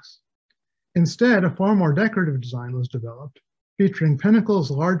Reims. Instead, a far more decorative design was developed, featuring pinnacles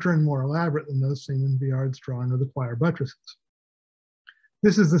larger and more elaborate than those seen in Viard's drawing of the choir buttresses.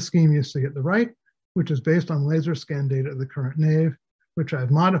 This is the scheme you see at the right, which is based on laser scan data of the current nave, which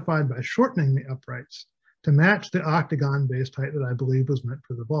I've modified by shortening the uprights to match the octagon-based height that I believe was meant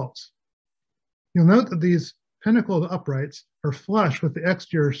for the vaults. You'll note that these pinnacled uprights are flush with the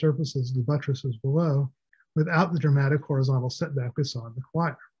exterior surfaces of the buttresses below, without the dramatic horizontal setback we saw in the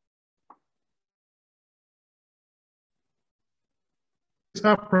choir. These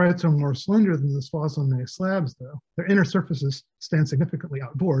uprights are more slender than the Soissons slabs, though. Their inner surfaces stand significantly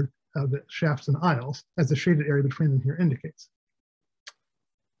outboard of the shafts and aisles, as the shaded area between them here indicates.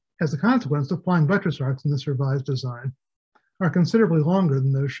 As a consequence, the flying buttress arcs in this revised design are considerably longer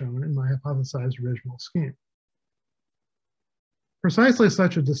than those shown in my hypothesized original scheme. Precisely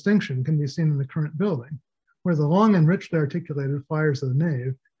such a distinction can be seen in the current building, where the long and richly articulated flyers of the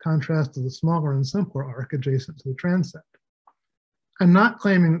nave contrast to the smaller and simpler arc adjacent to the transept. I'm not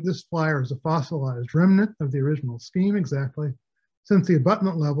claiming that this flyer is a fossilized remnant of the original scheme exactly, since the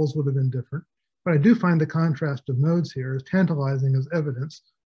abutment levels would have been different, but I do find the contrast of modes here as tantalizing as evidence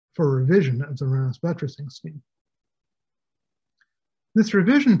for a revision of the Reims buttressing scheme. This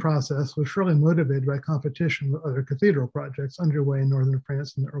revision process was surely motivated by competition with other cathedral projects underway in northern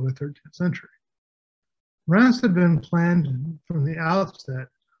France in the early 13th century. Reims had been planned from the outset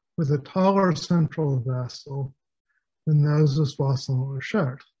with a taller central vessel than those of Soissons or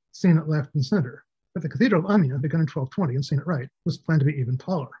Chartres, seen at left and center, but the Cathedral of Amiens, begun in 1220 and seen at right, was planned to be even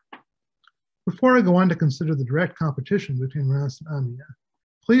taller. Before I go on to consider the direct competition between Reims and Amiens,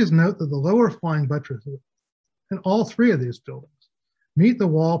 please note that the lower flying buttresses in all 3 of these buildings meet the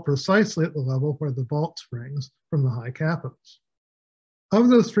wall precisely at the level where the vault springs from the high capitals. Of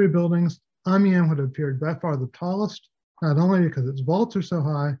those 3 buildings, Amiens would have appeared by far the tallest, not only because its vaults are so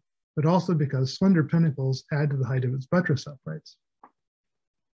high, but also because slender pinnacles add to the height of its buttress uprights.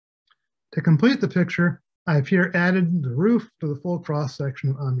 To complete the picture, I have here added the roof to the full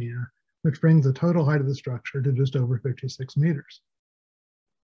cross-section of Amiens, which brings the total height of the structure to just over 56 meters.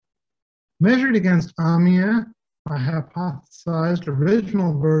 Measured against Amiens, my hypothesized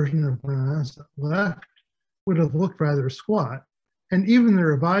original version of Reims at left would have looked rather squat, and even the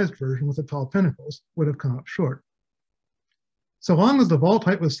revised version with the tall pinnacles would have come up short. So long as the vault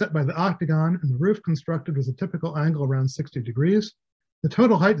height was set by the octagon and the roof constructed with a typical angle around 60 degrees, the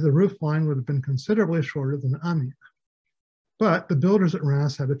total height of the roof line would have been considerably shorter than Amiens. But the builders at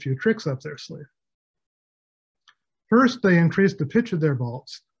Reims had a few tricks up their sleeve. First, they increased the pitch of their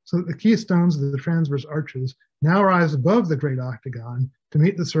vaults so that the keystones of the transverse arches now rise above the great octagon to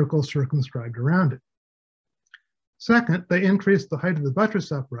meet the circle circumscribed around it. Second, they increased the height of the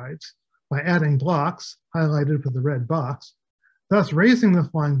buttress uprights by adding blocks, highlighted with the red box, thus raising the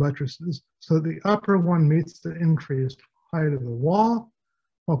flying buttresses so that the upper one meets the increased height of the wall,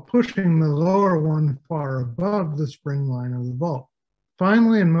 while pushing the lower one far above the spring line of the vault.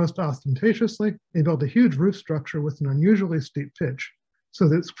 Finally, and most ostentatiously, they built a huge roof structure with an unusually steep pitch, so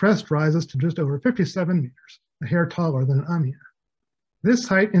that its crest rises to just over 57 meters, a hair taller than Amiens. This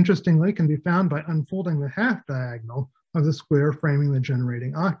height, interestingly, can be found by unfolding the half diagonal of the square framing the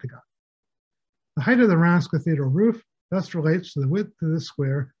generating octagon. The height of the Reims Cathedral roof thus relates to the width of the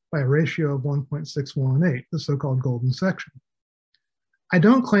square by a ratio of 1.618, the so-called golden section. I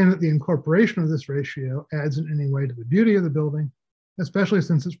don't claim that the incorporation of this ratio adds in any way to the beauty of the building, especially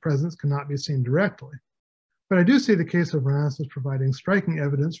since its presence cannot be seen directly. But I do see the case of Reims as providing striking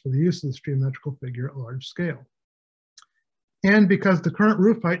evidence for the use of this geometrical figure at large scale. And because the current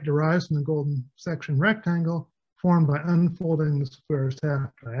roof height derives from the golden section rectangle formed by unfolding the square's half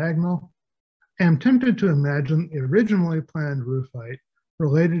diagonal, I am tempted to imagine the originally planned roof height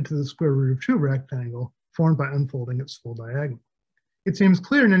related to the square root of 2 rectangle formed by unfolding its full diagonal. It seems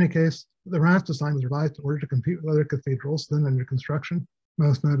clear in any case that the Reims design was revised in order to compete with other cathedrals then under construction,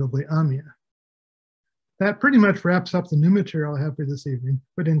 most notably Amiens. That pretty much wraps up the new material I have for this evening,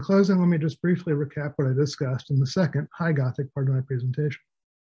 but in closing, let me just briefly recap what I discussed in the second High Gothic part of my presentation.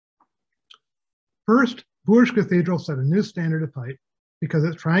 First, Bourges Cathedral set a new standard of height because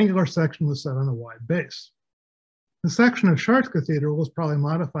its triangular section was set on a wide base. The section of Chartres Cathedral was probably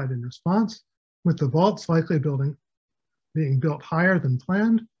modified in response, with the vaults likely being built higher than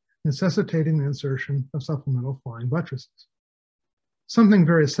planned, necessitating the insertion of supplemental flying buttresses. Something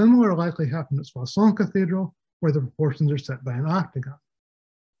very similar likely happened at Soissons Cathedral, where the proportions are set by an octagon.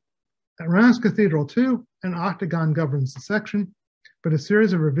 At Reims Cathedral too, an octagon governs the section, but a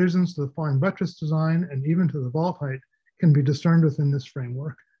series of revisions to the flying buttress design and even to the vault height can be discerned within this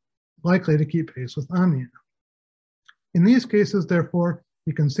framework, likely to keep pace with Amiens. In these cases, therefore,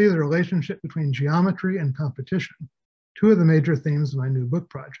 you can see the relationship between geometry and competition, two of the major themes of my new book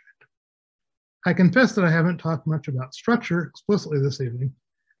project. I confess that I haven't talked much about structure explicitly this evening,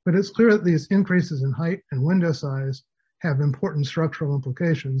 but it's clear that these increases in height and window size have important structural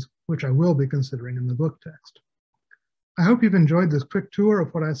implications, which I will be considering in the book text. I hope you've enjoyed this quick tour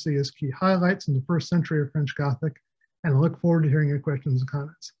of what I see as key highlights in the first century of French Gothic, and I look forward to hearing your questions and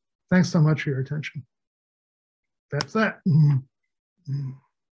comments. Thanks so much for your attention. That's that.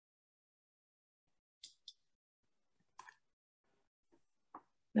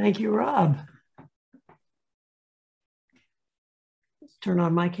 Thank you, Rob. Let's turn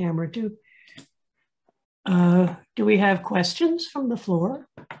on my camera too. Do we have questions from the floor?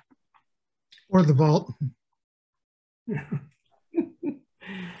 Or the vault.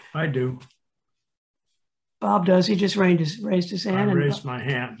 I do. Bob does. He just raised his hand. I raised my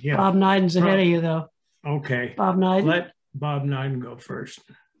hand. Yeah. Bob Nyden's ahead of you, though. Okay. Bob Nyden. Let Bob Nyden go first.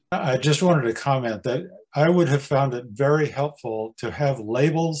 I just wanted to comment that I would have found it very helpful to have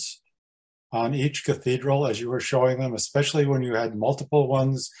labels on each cathedral as you were showing them, especially when you had multiple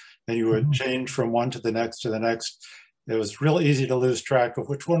ones and you would change from one to the next to the next. It was real easy to lose track of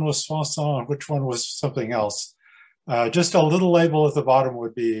which one was Soissons and which one was something else. Just a little label at the bottom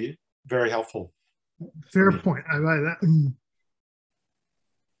would be very helpful. Fair point. I buy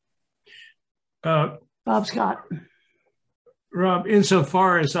that. Bob Scott. Rob,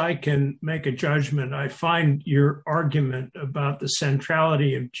 insofar as I can make a judgment, I find your argument about the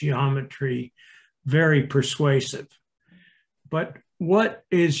centrality of geometry very persuasive. But what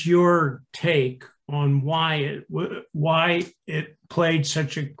is your take on why it played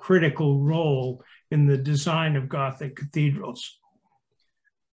such a critical role in the design of Gothic cathedrals?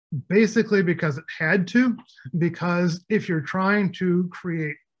 Basically because it had to, because if you're trying to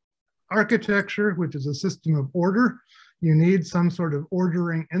create architecture, which is a system of order, you need some sort of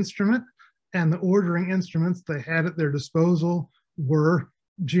ordering instrument, and the ordering instruments they had at their disposal were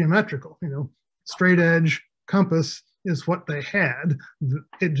geometrical. Straight edge, compass is what they had.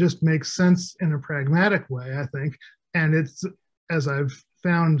 It just makes sense in a pragmatic way, I think. And it's, as I've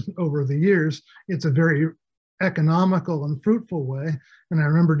found over the years, it's a very economical and fruitful way. And I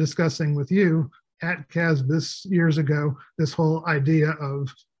remember discussing with you at CASBIS years ago, this whole idea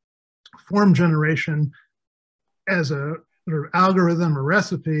of form generation as a sort of algorithm or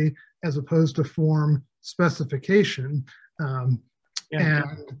recipe, as opposed to form specification.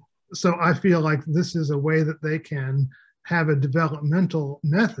 And so I feel like this is a way that they can have a developmental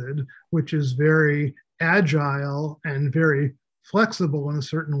method, which is very agile and very flexible in a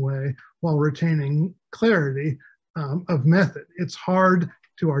certain way, while retaining clarity of method. It's hard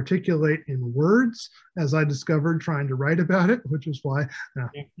to articulate in words, as I discovered trying to write about it, which is why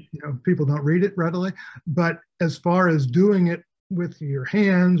people don't read it readily. But as far as doing it with your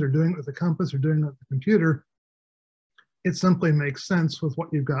hands, or doing it with a compass, or doing it with the computer, it simply makes sense with what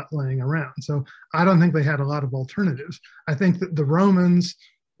you've got laying around. So I don't think they had a lot of alternatives. I think that the Romans,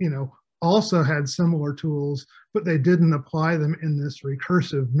 also had similar tools, but they didn't apply them in this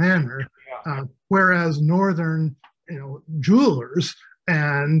recursive manner. Whereas Northern, jewelers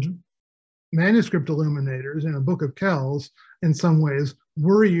and manuscript illuminators in a Book of Kells, in some ways,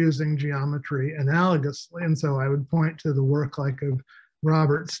 were using geometry analogously. And so I would point to the work like of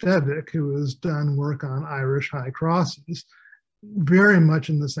Robert Stevick, who has done work on Irish high crosses, very much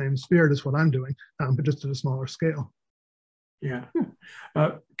in the same spirit as what I'm doing, but just at a smaller scale. Yeah.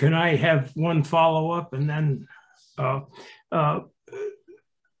 Can I have one follow-up? And then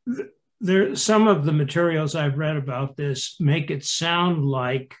some of the materials I've read about this make it sound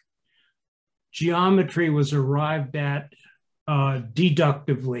like geometry was arrived at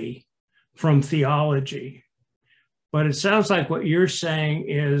deductively from theology. But it sounds like what you're saying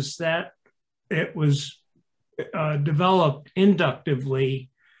is that it was developed inductively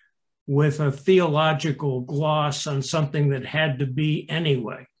with a theological gloss on something that had to be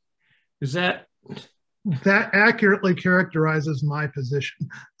anyway. Is that? That accurately characterizes my position.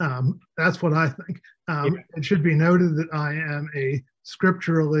 That's what I think. It should be noted that I am a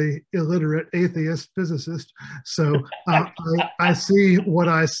scripturally illiterate atheist physicist. So I see what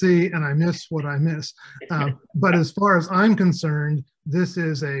I see and I miss what I miss. But as far as I'm concerned, this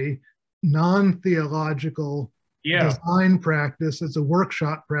is a non-theological design practice. It's a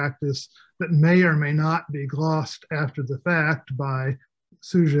workshop practice that may or may not be glossed after the fact by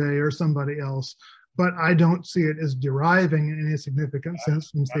Sujet or somebody else. But I don't see it as deriving in any significant sense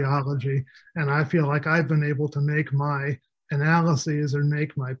from theology. And I feel like I've been able to make my analyses or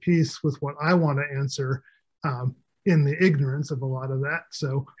make my peace with what I want to answer in the ignorance of a lot of that.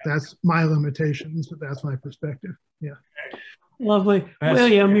 So that's my limitations, but that's my perspective. Yeah. Lovely.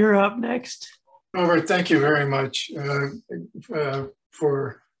 William, you're up next. Robert, thank you very much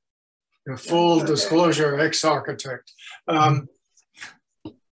for full disclosure, ex-architect.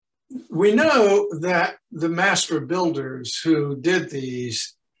 We know that the master builders who did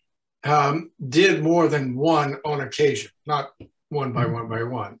these did more than one on occasion, not one by one by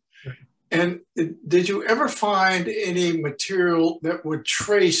one. And did you ever find any material that would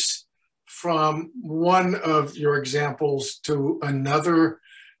trace from one of your examples to another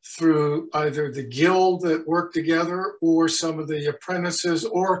through either the guild that worked together or some of the apprentices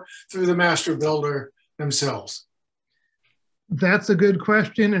or through the master builder themselves? That's a good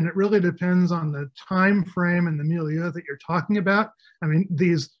question, and it really depends on the time frame and the milieu that you're talking about. I mean,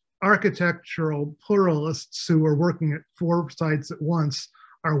 these architectural pluralists who are working at 4 sites at once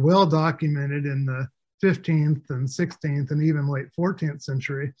are well documented in the 15th and 16th and even late 14th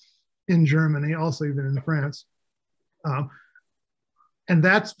century in Germany, also even in France. And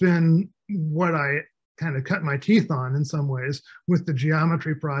that's been what I kind of cut my teeth on in some ways with the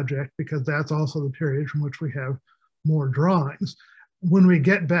geometry project, because that's also the period from which we have more drawings. When we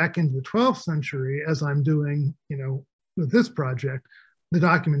get back into the 12th century, as I'm doing, with this project, the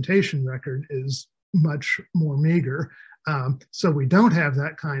documentation record is much more meager. So we don't have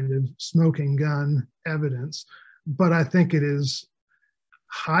that kind of smoking gun evidence, but I think it is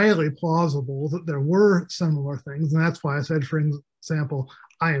highly plausible that there were similar things. And that's why I said, for example,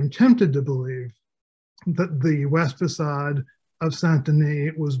 I am tempted to believe that the west facade of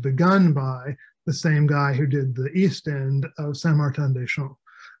Saint-Denis was begun by the same guy who did the east end of Saint-Martin-des-Champs.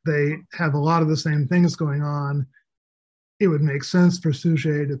 They have a lot of the same things going on. It would make sense for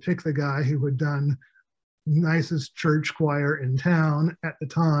Sujet to pick the guy who had done nicest church choir in town at the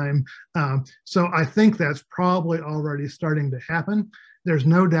time. So I think that's probably already starting to happen. There's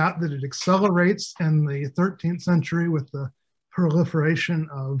no doubt that it accelerates in the 13th century with the proliferation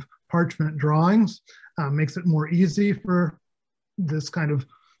of parchment drawings, makes it more easy for this kind of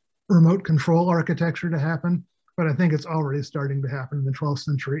remote control architecture to happen. But I think it's already starting to happen in the 12th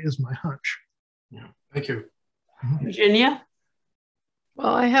century is my hunch. Yeah. Thank you. Virginia?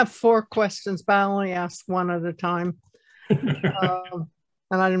 Well, I have 4 questions, but I'll only ask one at a time. And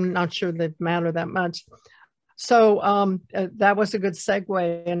I'm not sure they matter that much. So that was a good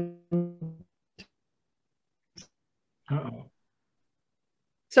segue.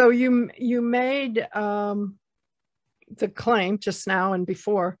 So you made the claim just now and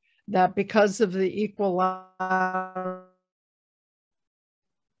before that because of the equilateral,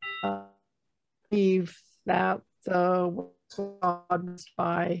 that the was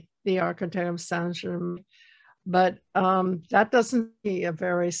by the architect of Saint-Germain, but that doesn't be a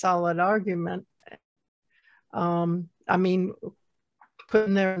very solid argument. I mean,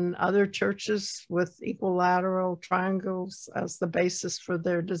 putting there in other churches with equilateral triangles as the basis for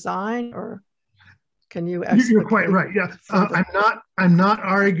their design, or can you? You're quite right. Yeah, I'm not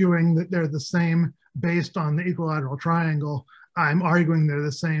arguing that they're the same based on the equilateral triangle. I'm arguing they're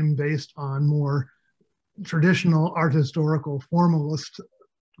the same based on more traditional art historical formalist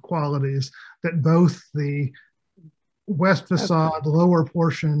qualities, that both the west facade, lower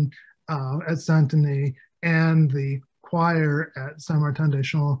portion at Saint-Denis and the choir at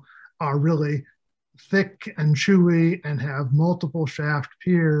Saint-Martin-des-Champs are really thick and chewy and have multiple shaft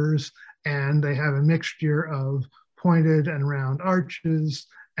piers, and they have a mixture of pointed and round arches,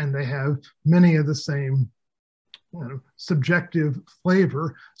 and they have many of the same subjective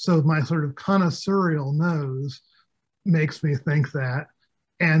flavor. So my sort of connoisseurial nose makes me think that,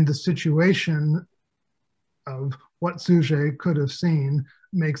 and the situation of what Suger could have seen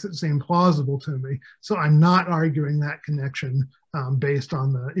makes it seem plausible to me. So I'm not arguing that connection based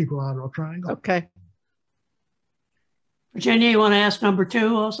on the equilateral triangle. Okay. Virginia, you want to ask number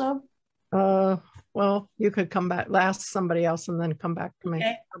 2 also? Well, you could come back, ask somebody else and then come back to me.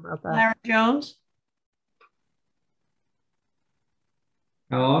 Okay. How about that? Larry Jones?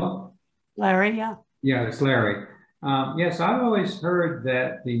 Hello? Larry, yeah. Yeah, it's Larry. Yes, I've always heard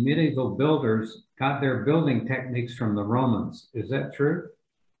that the medieval builders got their building techniques from the Romans. Is that true?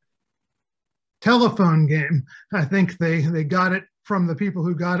 Telephone game. I think they got it from the people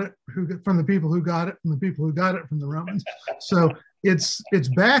who got it, from the people who got it, from the people who got it from the Romans. So it's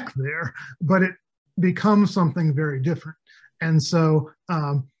back there, but it becomes something very different. And so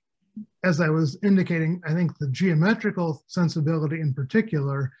as I was indicating, I think the geometrical sensibility in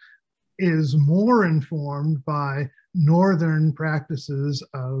particular is more informed by Northern practices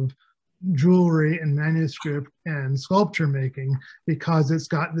of jewelry and manuscript and sculpture making, because it's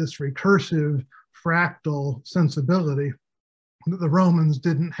got this recursive fractal sensibility that the Romans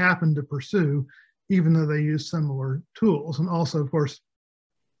didn't happen to pursue, even though they used similar tools. And also, of course,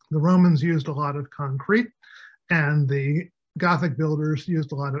 the Romans used a lot of concrete, and the Gothic builders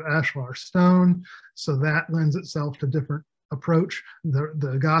used a lot of ashlar stone, so that lends itself to different approach.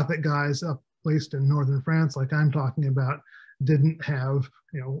 The Gothic guys, up at least in northern France, like I'm talking about, didn't have,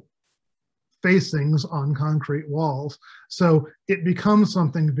 facings on concrete walls. So it becomes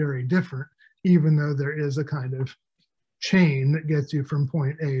something very different, even though there is a kind of chain that gets you from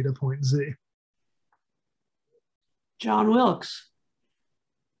point A to point Z. John Wilkes.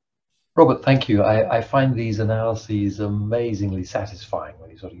 Robert, thank you. I find these analyses amazingly satisfying when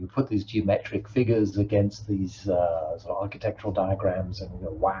you put these geometric figures against these sort of architectural diagrams and you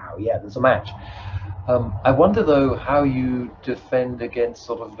go, wow, yeah, there's a match. I wonder, though, how you defend against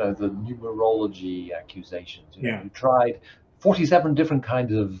sort of the numerology accusations. You tried 47 different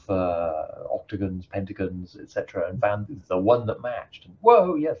kinds of octagons, pentagons, etc., and found the one that matched. And,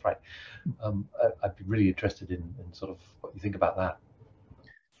 whoa, yes, right. I'd be really interested in sort of what you think about that.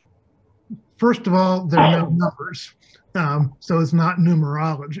 First of all, there are no numbers, so it's not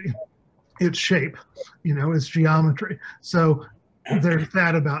numerology. It's shape, it's geometry. So there's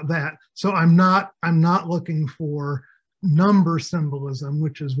that about that. So I'm not looking for number symbolism,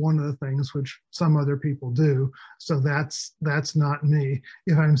 which is one of the things which some other people do. So that's not me.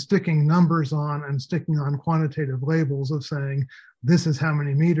 If I'm sticking numbers on, I'm sticking on quantitative labels of saying, this is how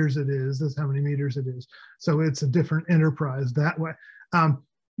many meters it is, this is how many meters it is. So it's a different enterprise that way.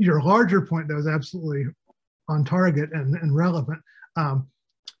 Your larger point, though, is absolutely on target and relevant. The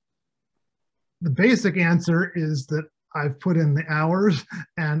basic answer is that I've put in the hours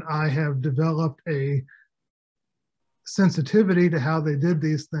and I have developed a sensitivity to how they did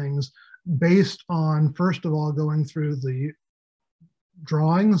these things based on, first of all, going through the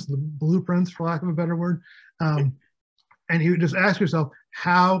drawings, the blueprints, for lack of a better word. And you just ask yourself,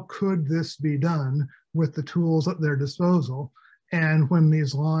 how could this be done with the tools at their disposal? And when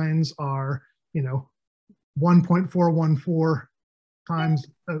these lines are, 1.414 times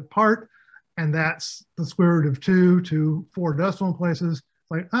apart, and that's the square root of 2 to 4 decimal places,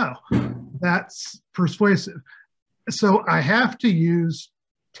 like, oh, that's persuasive. So I have to use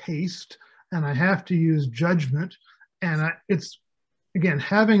taste, and I have to use judgment. And it's, again,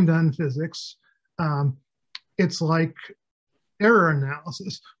 having done physics, it's like error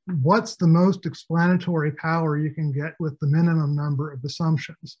analysis. What's the most explanatory power you can get with the minimum number of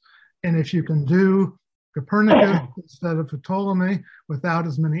assumptions? And if you can do Copernicus instead of Ptolemy without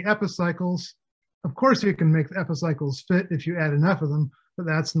as many epicycles, of course you can make the epicycles fit if you add enough of them, but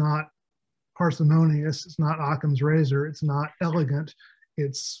that's not parsimonious, it's not Occam's razor, it's not elegant,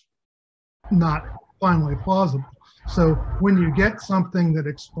 it's not finally plausible. So when you get something that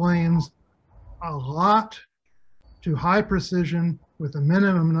explains a lot to high precision with a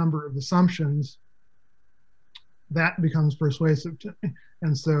minimum number of assumptions, that becomes persuasive to me.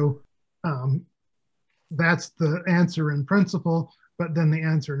 And so that's the answer in principle, but then the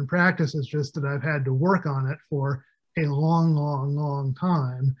answer in practice is just that I've had to work on it for a long, long, long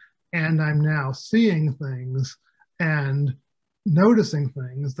time. And I'm now seeing things and noticing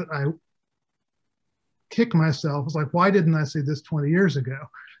things that I kick myself. It's like, why didn't I see this 20 years ago?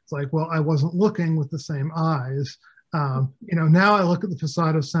 It's like, well, I wasn't looking with the same eyes. Now I look at the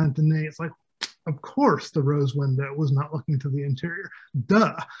facade of Saint-Denis. It's like, of course the rose window was not looking to the interior.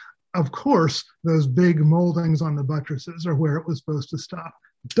 Duh. Of course those big moldings on the buttresses are where it was supposed to stop.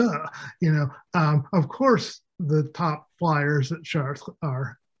 Duh. Of course the top flyers at Chartres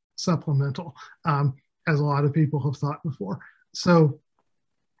are supplemental, as a lot of people have thought before. So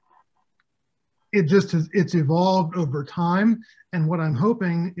it's evolved over time. And what I'm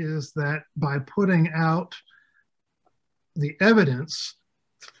hoping is that by putting out the evidence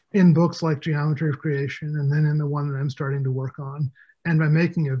in books like Geometry of Creation, and then in the one that I'm starting to work on, and by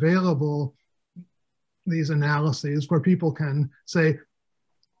making available these analyses where people can say,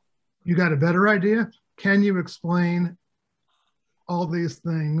 you got a better idea? Can you explain all these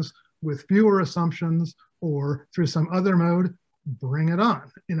things with fewer assumptions or through some other mode? Bring it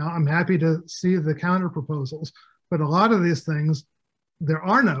on. I'm happy to see the counter proposals, but a lot of these things, there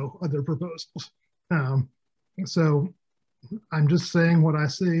are no other proposals. So I'm just saying what I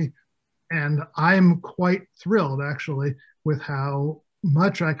see, and I'm quite thrilled actually with how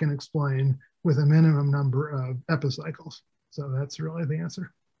much I can explain with a minimum number of epicycles. So that's really the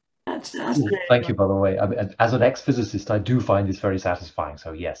answer. That's fascinating. Thank you, by the way. I mean, as an ex-physicist, I do find this very satisfying.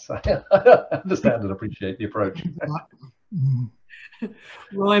 So yes, I understand and appreciate the approach.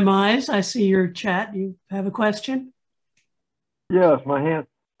 Roy Mize, I see your chat. You have a question? Yes, my hand.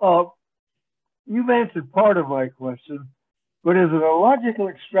 You've answered part of my question, but is it a logical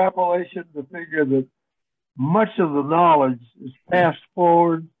extrapolation to figure that much of the knowledge is passed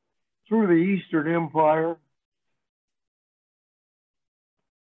forward through the Eastern Empire?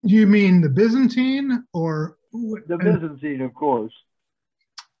 You mean the Byzantine or? The Byzantine, of course.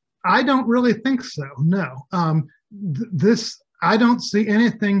 I don't really think so, no. I don't see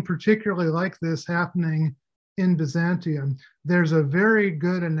anything particularly like this happening in Byzantium. There's a very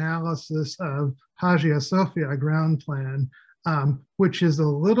good analysis of Hagia Sophia ground plan, which is a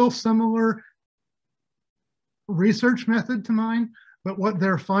little similar research method to mine, but what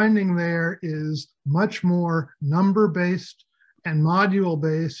they're finding there is much more number-based and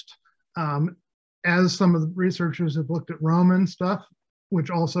module-based, as some of the researchers have looked at Roman stuff,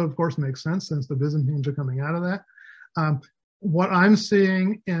 which also, of course, makes sense since the Byzantines are coming out of that. What I'm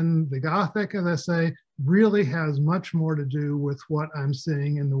seeing in the Gothic, as I say, really has much more to do with what I'm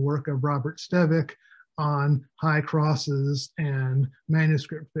seeing in the work of Robert Stevick on high crosses and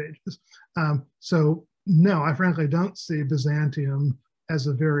manuscript pages. So no, I frankly don't see Byzantium as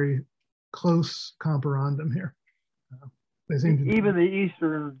a very close comparandum here. They seem to even the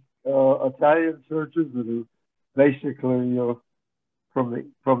Eastern Italian churches that are basically from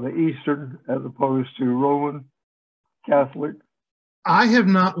the Eastern as opposed to Roman Catholic. I have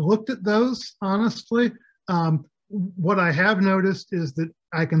not looked at those, honestly. What I have noticed is that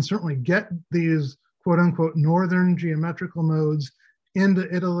I can certainly get these quote unquote northern geometrical modes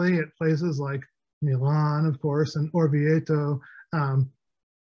into Italy at places like Milan, of course, and Orvieto.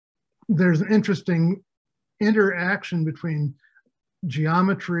 There's an interesting interaction between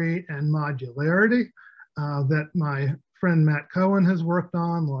geometry and modularity that my friend Matt Cohen has worked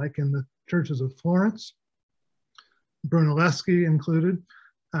on, like in the churches of Florence, Brunelleschi included,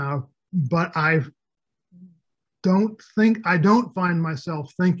 but I don't find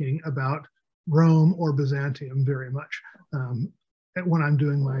myself thinking about Rome or Byzantium very much when I'm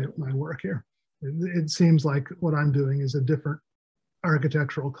doing my work here. It seems like what I'm doing is a different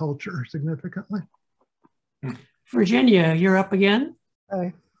architectural culture significantly. Virginia, you're up again.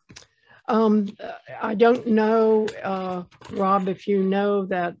 Okay. I don't know, Rob, if you know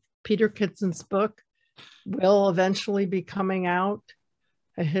that Peter Kidson's book will eventually be coming out.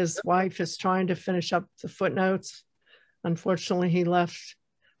 His wife is trying to finish up the footnotes. Unfortunately, he left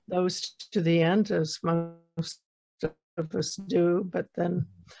those to the end, as most of us do, but then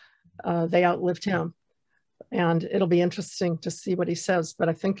they outlived him. And it'll be interesting to see what he says, but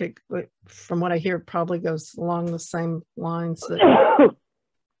I think from what I hear, it probably goes along the same lines that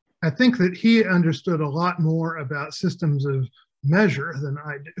I think that he understood a lot more about systems of measure than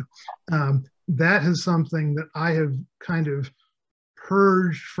I do. That is something that I have kind of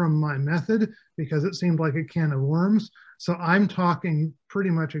purged from my method because it seemed like a can of worms. So I'm talking pretty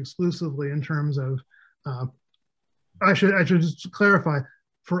much exclusively in terms of, I should just clarify,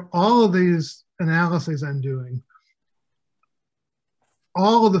 for all of these analyses I'm doing,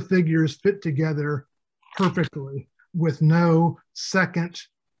 all of the figures fit together perfectly with no second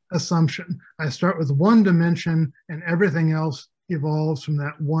assumption. I start with one dimension and everything else evolves from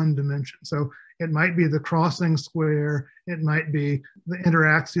that one dimension. So it might be the crossing square, it might be the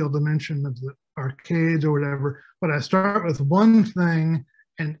interaxial dimension of the arcades or whatever, but I start with one thing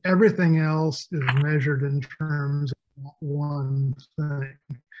and everything else is measured in terms of one thing.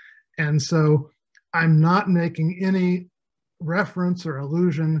 And so I'm not making any reference or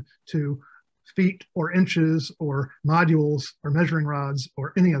allusion to feet or inches or modules or measuring rods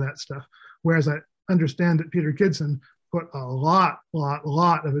or any of that stuff. Whereas I understand that Peter Kidson put a lot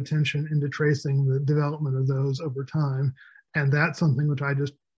of attention into tracing the development of those over time. And that's something which I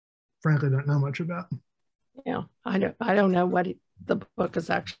just frankly don't know much about. Yeah, I don't know what the book is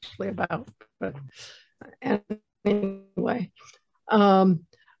actually about, but anyway.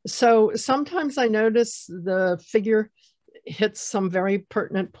 So sometimes I notice the figure hits some very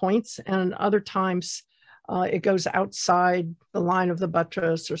pertinent points, and other times it goes outside the line of the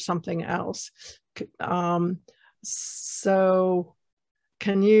buttress or something else. So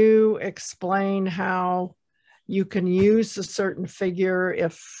can you explain how you can use a certain figure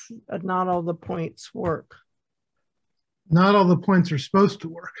if not all the points work? Not all the points are supposed to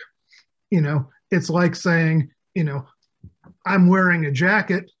work. You know, it's like saying, you know, I'm wearing a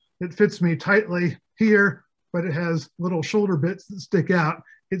jacket that fits me tightly here, but it has little shoulder bits that stick out.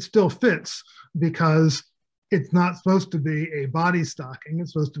 It still fits because it's not supposed to be a body stocking.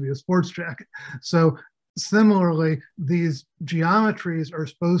 It's supposed to be a sports jacket. So similarly, these geometries are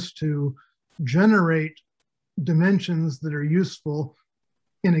supposed to generate dimensions that are useful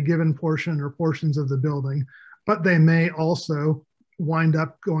in a given portion or portions of the building, but they may also wind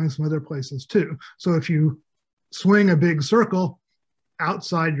up going some other places too. So if you swing a big circle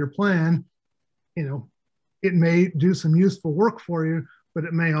outside your plan, you know, it may do some useful work for you, but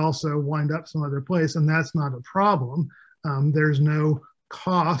it may also wind up some other place, and that's not a problem. There's no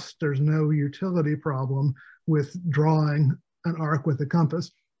cost, there's no utility problem with drawing an arc with a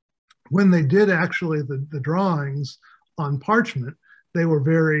compass. When they did actually the drawings on parchment, they were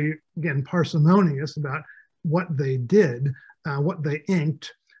very, again, parsimonious about what they did, what they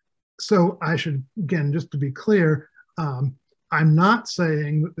inked. So I should, again, just to be clear, I'm not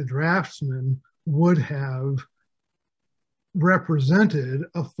saying that the draftsman would have represented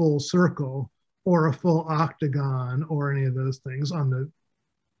a full circle or a full octagon or any of those things on the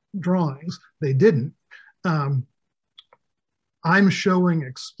drawings. They didn't. I'm showing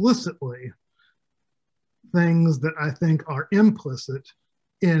explicitly things that I think are implicit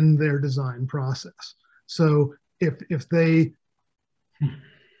in their design process. So if they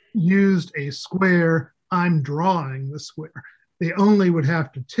used a square, I'm drawing the square. They only would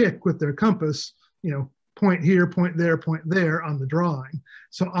have to tick with their compass, you know, point here, point there on the drawing.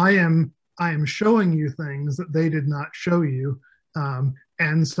 So I am showing you things that they did not show you.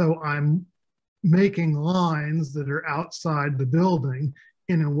 And so I'm making lines that are outside the building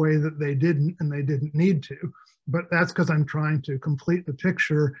in a way that they didn't, and they didn't need to. But that's because I'm trying to complete the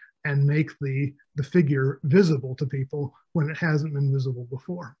picture and make the figure visible to people when it hasn't been visible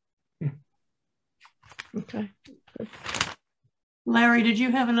before. Okay. Larry, did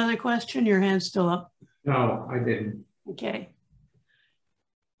you have another question? Your hand's still up. No, I didn't. Okay.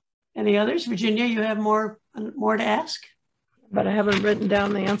 Any others? Virginia, you have more to ask? But I haven't written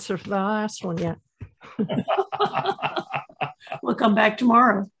down the answer for the last one yet. We'll come back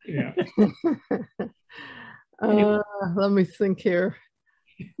tomorrow. Yeah. Let me think here.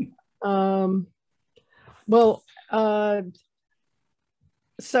 Well,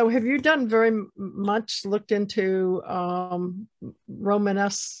 so have you done very much looked into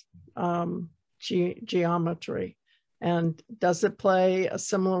Romanesque geometry? And does it play a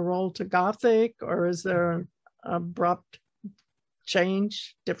similar role to Gothic, or is there an abrupt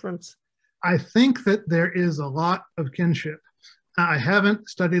change, difference? I think that there is a lot of kinship. I haven't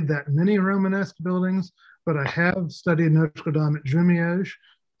studied that many Romanesque buildings, but I have studied Notre Dame at Jumièges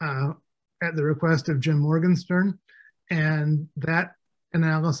at the request of Jim Morgenstern. And that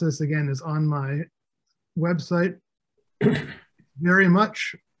analysis, again, is on my website. Very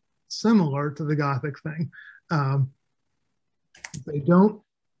much similar to the Gothic thing. They don't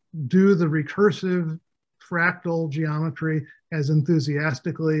do the recursive fractal geometry as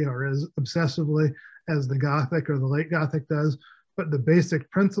enthusiastically or as obsessively as the Gothic or the late Gothic does, but the basic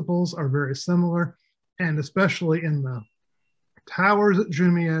principles are very similar. And especially in the towers at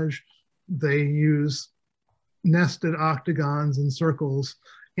Jumièges, they use nested octagons and circles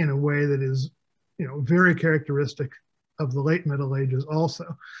in a way that is, you know, very characteristic of the late Middle Ages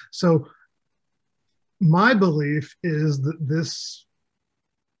also. So my belief is that this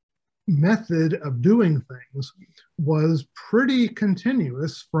method of doing things was pretty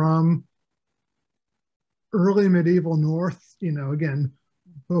continuous from early medieval North, you know, again,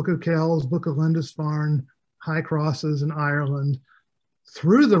 Book of Kells, Book of Lindisfarne, High Crosses in Ireland,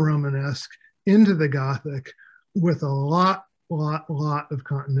 through the Romanesque into the Gothic with a lot of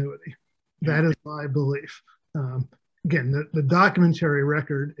continuity. That is my belief. Again, the documentary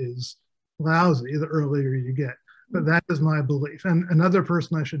record is lousy the earlier you get, but that is my belief. And another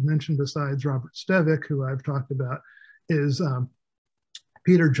person I should mention besides Robert Stevick, who I've talked about, is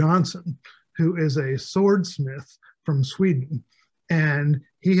Peter Johnson, who is a swordsmith from Sweden. And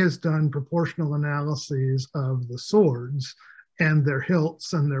he has done proportional analyses of the swords and their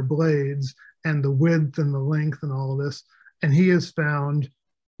hilts and their blades and the width and the length and all of this. And he has found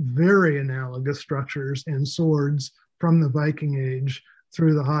very analogous structures in swords from the Viking Age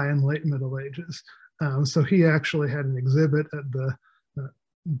through the High and Late Middle Ages. So he actually had an exhibit at the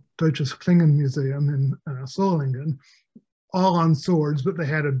Deutsches Klingenmuseum in Solingen, all on swords, but they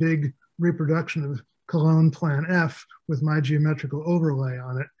had a big reproduction of Cologne Plan F with my geometrical overlay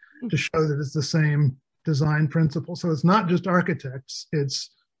on it to show that it's the same design principle. So it's not just architects, it's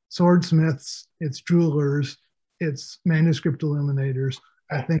swordsmiths, it's jewelers, it's manuscript illuminators.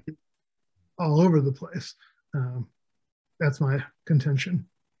 I think all over the place. That's my contention.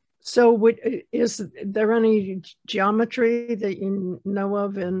 So is there any geometry that you know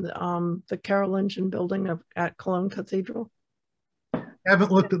of in the Carolingian building at Cologne Cathedral? I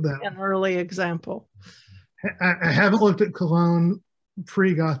haven't looked at that. An early example. I haven't looked at Cologne,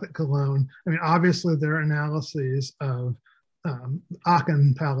 pre-Gothic Cologne. I mean, obviously there are analyses of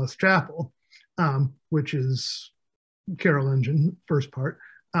Aachen Palace Chapel, which is Carolingian, first part,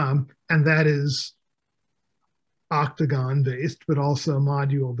 and that is octagon based, but also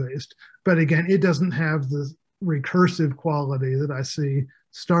module based. But again, it doesn't have the recursive quality that I see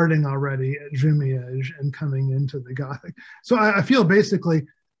starting already at Jumièges and coming into the Gothic. So I feel basically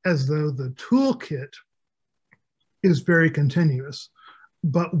as though the toolkit is very continuous,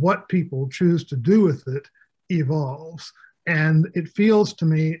 but what people choose to do with it evolves. And it feels to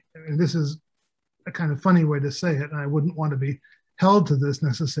me, and this is a kind of funny way to say it, and I wouldn't want to be held to this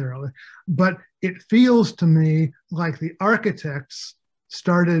necessarily, but it feels to me like the architects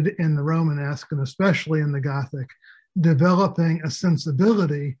started in the Romanesque and especially in the Gothic, developing a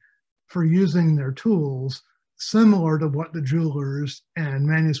sensibility for using their tools similar to what the jewelers and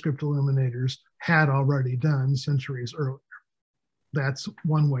manuscript illuminators had already done centuries earlier. That's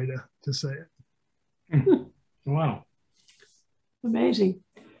one way to say it. Wow. Amazing.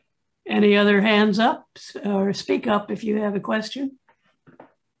 Any other hands up or speak up if you have a question?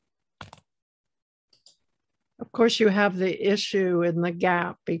 Of course, you have the issue in the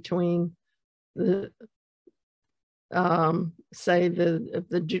gap between the say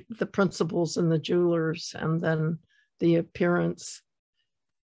the principles in the jewelers and then the appearance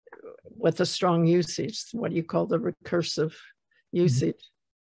with a strong usage, what you call the recursive usage,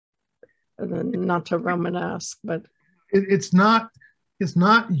 and then not to Romanesque, but it's not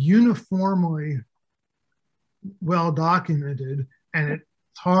uniformly well documented, and it's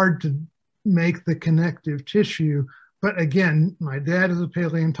hard to make the connective tissue. But again, my dad is a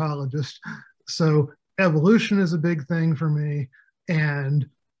paleontologist, so evolution is a big thing for me, and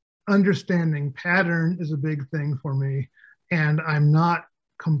understanding pattern is a big thing for me. And I'm not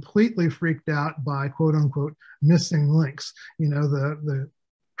completely freaked out by quote unquote missing links. You know, the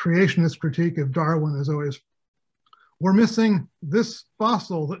creationist critique of Darwin is always, we're missing this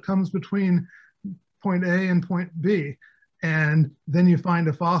fossil that comes between point A and point B. And then you find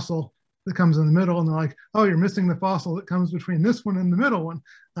a fossil that comes in the middle and they're like, oh, you're missing the fossil that comes between this one and the middle one.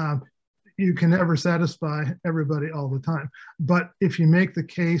 You can never satisfy everybody all the time. But if you make the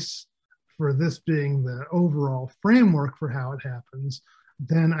case for this being the overall framework for how it happens,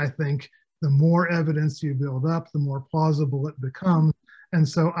 then I think the more evidence you build up, the more plausible it becomes. And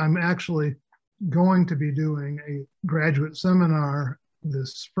so I'm actually going to be doing a graduate seminar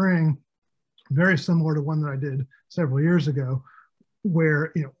this spring, very similar to one that I did several years ago,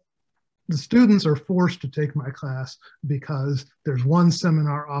 where, you know, the students are forced to take my class because there's one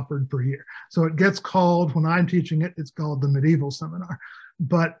seminar offered per year. So it gets called, when I'm teaching it, it's called the medieval seminar.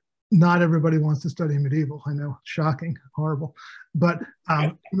 But not everybody wants to study medieval. I know, shocking, horrible. But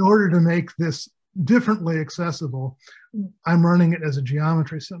in order to make this differently accessible, I'm running it as a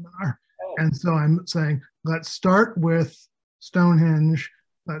geometry seminar. And so I'm saying, let's start with Stonehenge,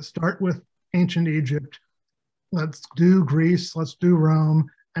 let's start with ancient Egypt, let's do Greece, let's do Rome,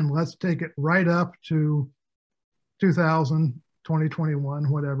 and let's take it right up to 2000,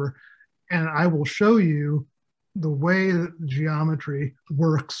 2021, whatever. And I will show you the way that geometry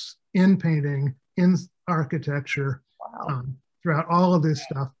works in painting, in architecture, throughout all of this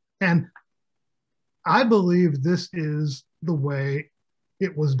stuff. And I believe this is the way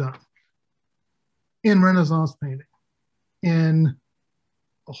it was done in Renaissance painting, in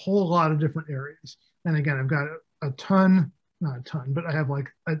a whole lot of different areas. And again, I've got a ton, not a ton, but I have like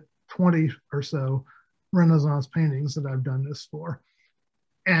 20 or so Renaissance paintings that I've done this for.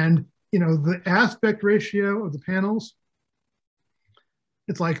 And, you know, the aspect ratio of the panels,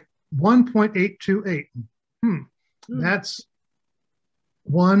 it's like 1.828. That's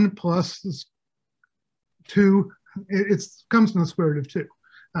 1 plus 2. It comes from the square root of 2.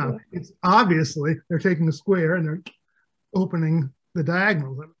 It's obviously they're taking a square and they're opening the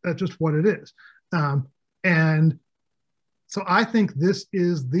diagonals. That's just what it is. And so I think this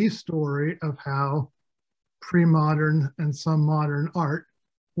is the story of how pre-modern and some modern art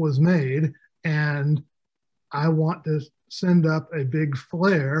was made. And I want to send up a big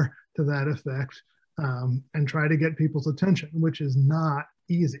flare to that effect and try to get people's attention, which is not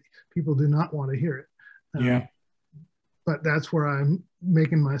easy. People do not want to hear it. Yeah. But that's where I'm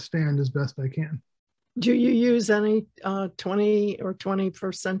making my stand as best I can. Do you use any 20 or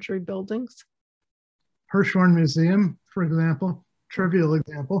 21st century buildings? Hirshhorn Museum, for example, trivial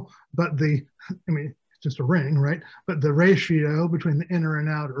example, but I mean, it's just a ring, right? But the ratio between the inner and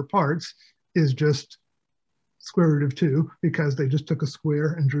outer parts is just square root of 2 because they just took a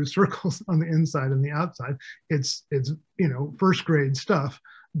square and drew circles on the inside and the outside. It's you know, first grade stuff,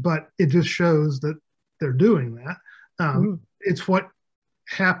 but it just shows that they're doing that. It's what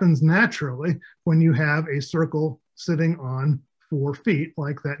happens naturally when you have a circle sitting on 4 feet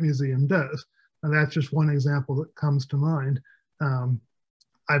like that museum does. And that's just one example that comes to mind.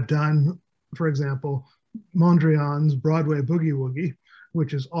 I've done, for example, Mondrian's Broadway Boogie Woogie,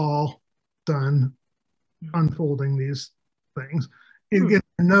 which is all done unfolding these things. There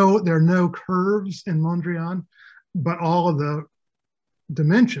are no curves in Mondrian, but all of the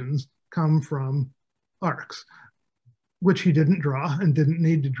dimensions come from arcs, which he didn't draw and didn't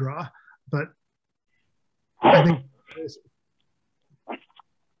need to draw. But I think.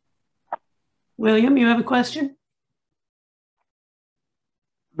 William, you have a question?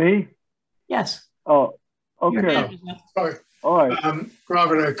 Me? Yes. Oh, okay. Sorry. All right.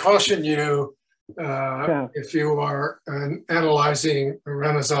 Robert, I caution you if you are analyzing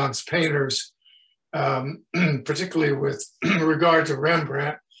Renaissance painters, particularly with regard to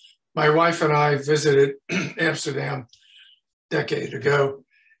Rembrandt. My wife and I visited Amsterdam a decade ago,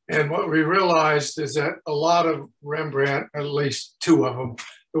 and what we realized is that a lot of Rembrandt, at least 2 of them,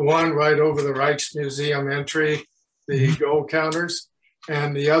 the one right over the Rijksmuseum entry, the gold counters,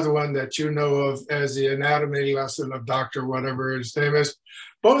 and the other one that you know of as the anatomy lesson of Dr. whatever his name is,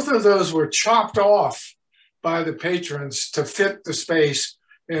 both of those were chopped off by the patrons to fit the space,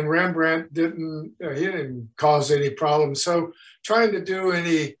 and Rembrandt didn't cause any problems. So trying to do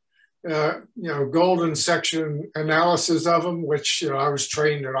any golden section analysis of them, which I was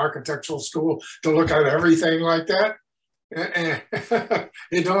trained at architectural school to look at everything like that,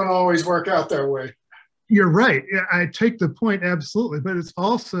 it don't always work out that way. You're right. I take the point absolutely, but it's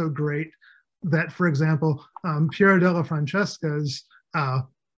also great that, for example, Piero della Francesca's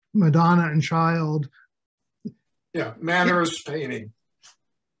Madonna and Child. Yeah, manners painting.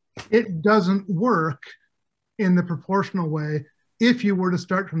 It doesn't work in the proportional way if you were to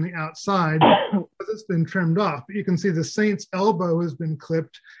start from the outside, because it's been trimmed off. But you can see the saint's elbow has been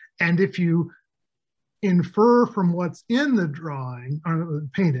clipped, and if you infer from what's in the drawing or the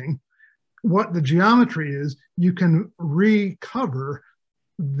painting what the geometry is, you can recover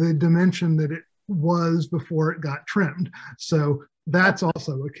the dimension that it was before it got trimmed. So that's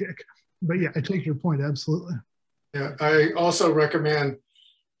also a kick. But yeah, I take your point, absolutely. Yeah, I also recommend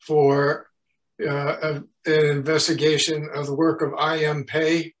for an investigation of the work of I.M.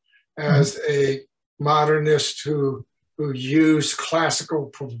 Pei as a modernist who used classical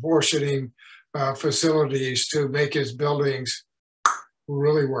proportioning facilities to make his buildings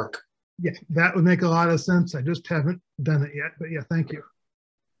really work. Yeah, that would make a lot of sense. I just haven't done it yet, but yeah, thank you.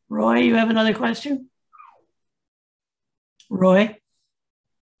 Roy, you have another question? Roy?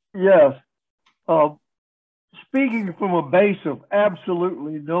 Yes. Speaking from a base of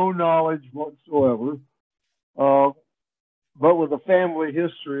absolutely no knowledge whatsoever, but with a family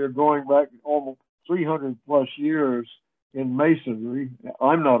history of going back almost 300 plus years in masonry,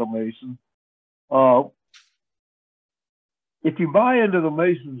 I'm not a mason. If you buy into the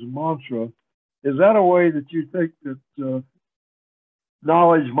Mason's mantra, is that a way that you think that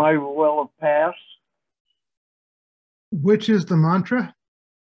knowledge might well have passed? Which is the mantra?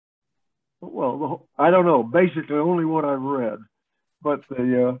 Well, I don't know. Basically, only what I've read. But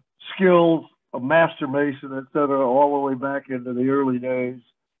the skills of master mason, et cetera, all the way back into the early days,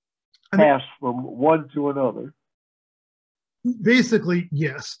 passed from one to another. Basically,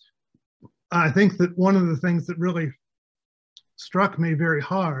 yes. I think that one of the things that really struck me very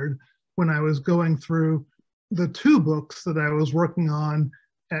hard when I was going through the two books that I was working on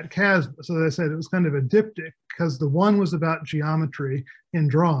at CASBA. So as I said, it was kind of a diptych because the one was about geometry in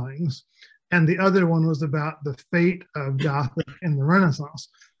drawings and the other one was about the fate of Gothic in the Renaissance.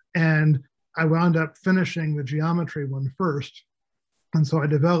 And I wound up finishing the geometry one first. And so I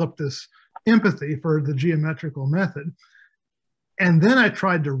developed this empathy for the geometrical method. And then I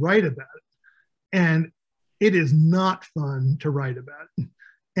tried to write about it. And it is not fun to write about it.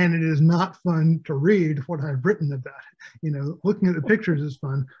 And it is not fun to read what I've written about it. You know, looking at the pictures is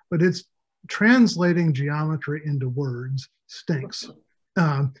fun, but it's translating geometry into words stinks.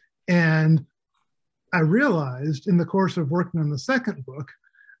 And I realized in the course of working on the second book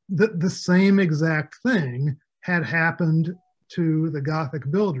that the same exact thing had happened to the Gothic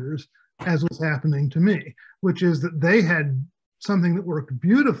builders as was happening to me, which is that they had something that worked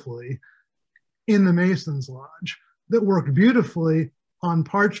beautifully in the Mason's Lodge, that worked beautifully on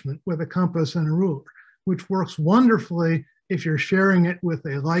parchment with a compass and a ruler, which works wonderfully if you're sharing it with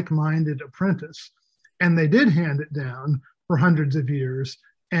a like-minded apprentice. And they did hand it down for hundreds of years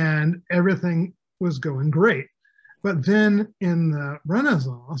and everything was going great. But then in the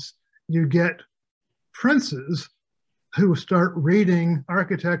Renaissance, you get princes who start reading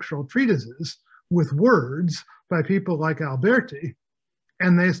architectural treatises with words by people like Alberti,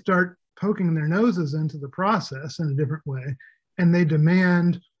 and they start poking their noses into the process in a different way, and they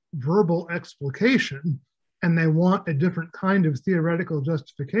demand verbal explication, and they want a different kind of theoretical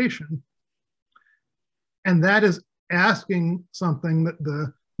justification. And that is asking something that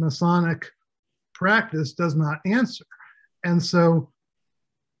the Masonic practice does not answer. And so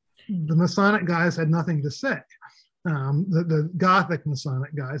the Masonic guys had nothing to say. The Gothic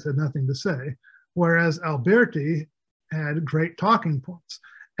Masonic guys had nothing to say, whereas Alberti had great talking points.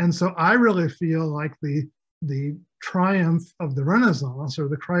 And so I really feel like the triumph of the Renaissance or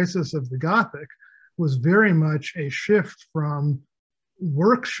the crisis of the Gothic was very much a shift from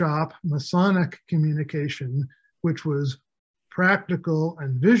workshop Masonic communication, which was practical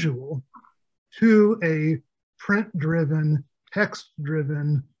and visual, to a print-driven,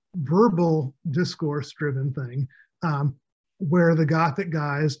 text-driven, verbal discourse-driven thing, where the Gothic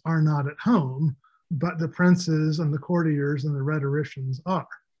guys are not at home, but the princes and the courtiers and the rhetoricians are.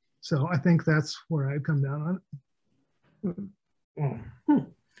 So I think that's where I'd come down on it.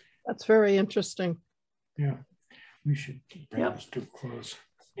 That's very interesting. Yeah, we should bring this to a close.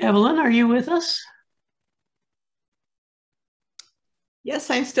 Evelyn, are you with us?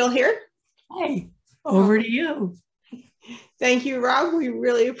 Yes, I'm still here. Hey, over to you. Thank you, Rob. We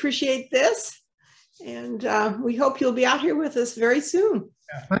really appreciate this. And we hope you'll be out here with us very soon.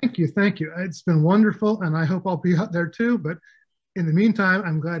 Yeah, thank you. Thank you. It's been wonderful. And I hope I'll be out there too. But in the meantime,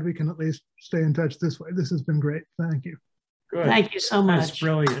 I'm glad we can at least stay in touch this way. This has been great. Thank you. Good. Thank you so much. That's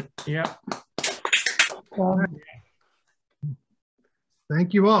brilliant. Yeah.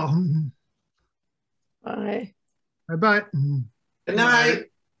 Thank you all. Bye. Bye-bye. Good night.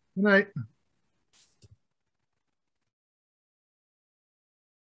 Good night.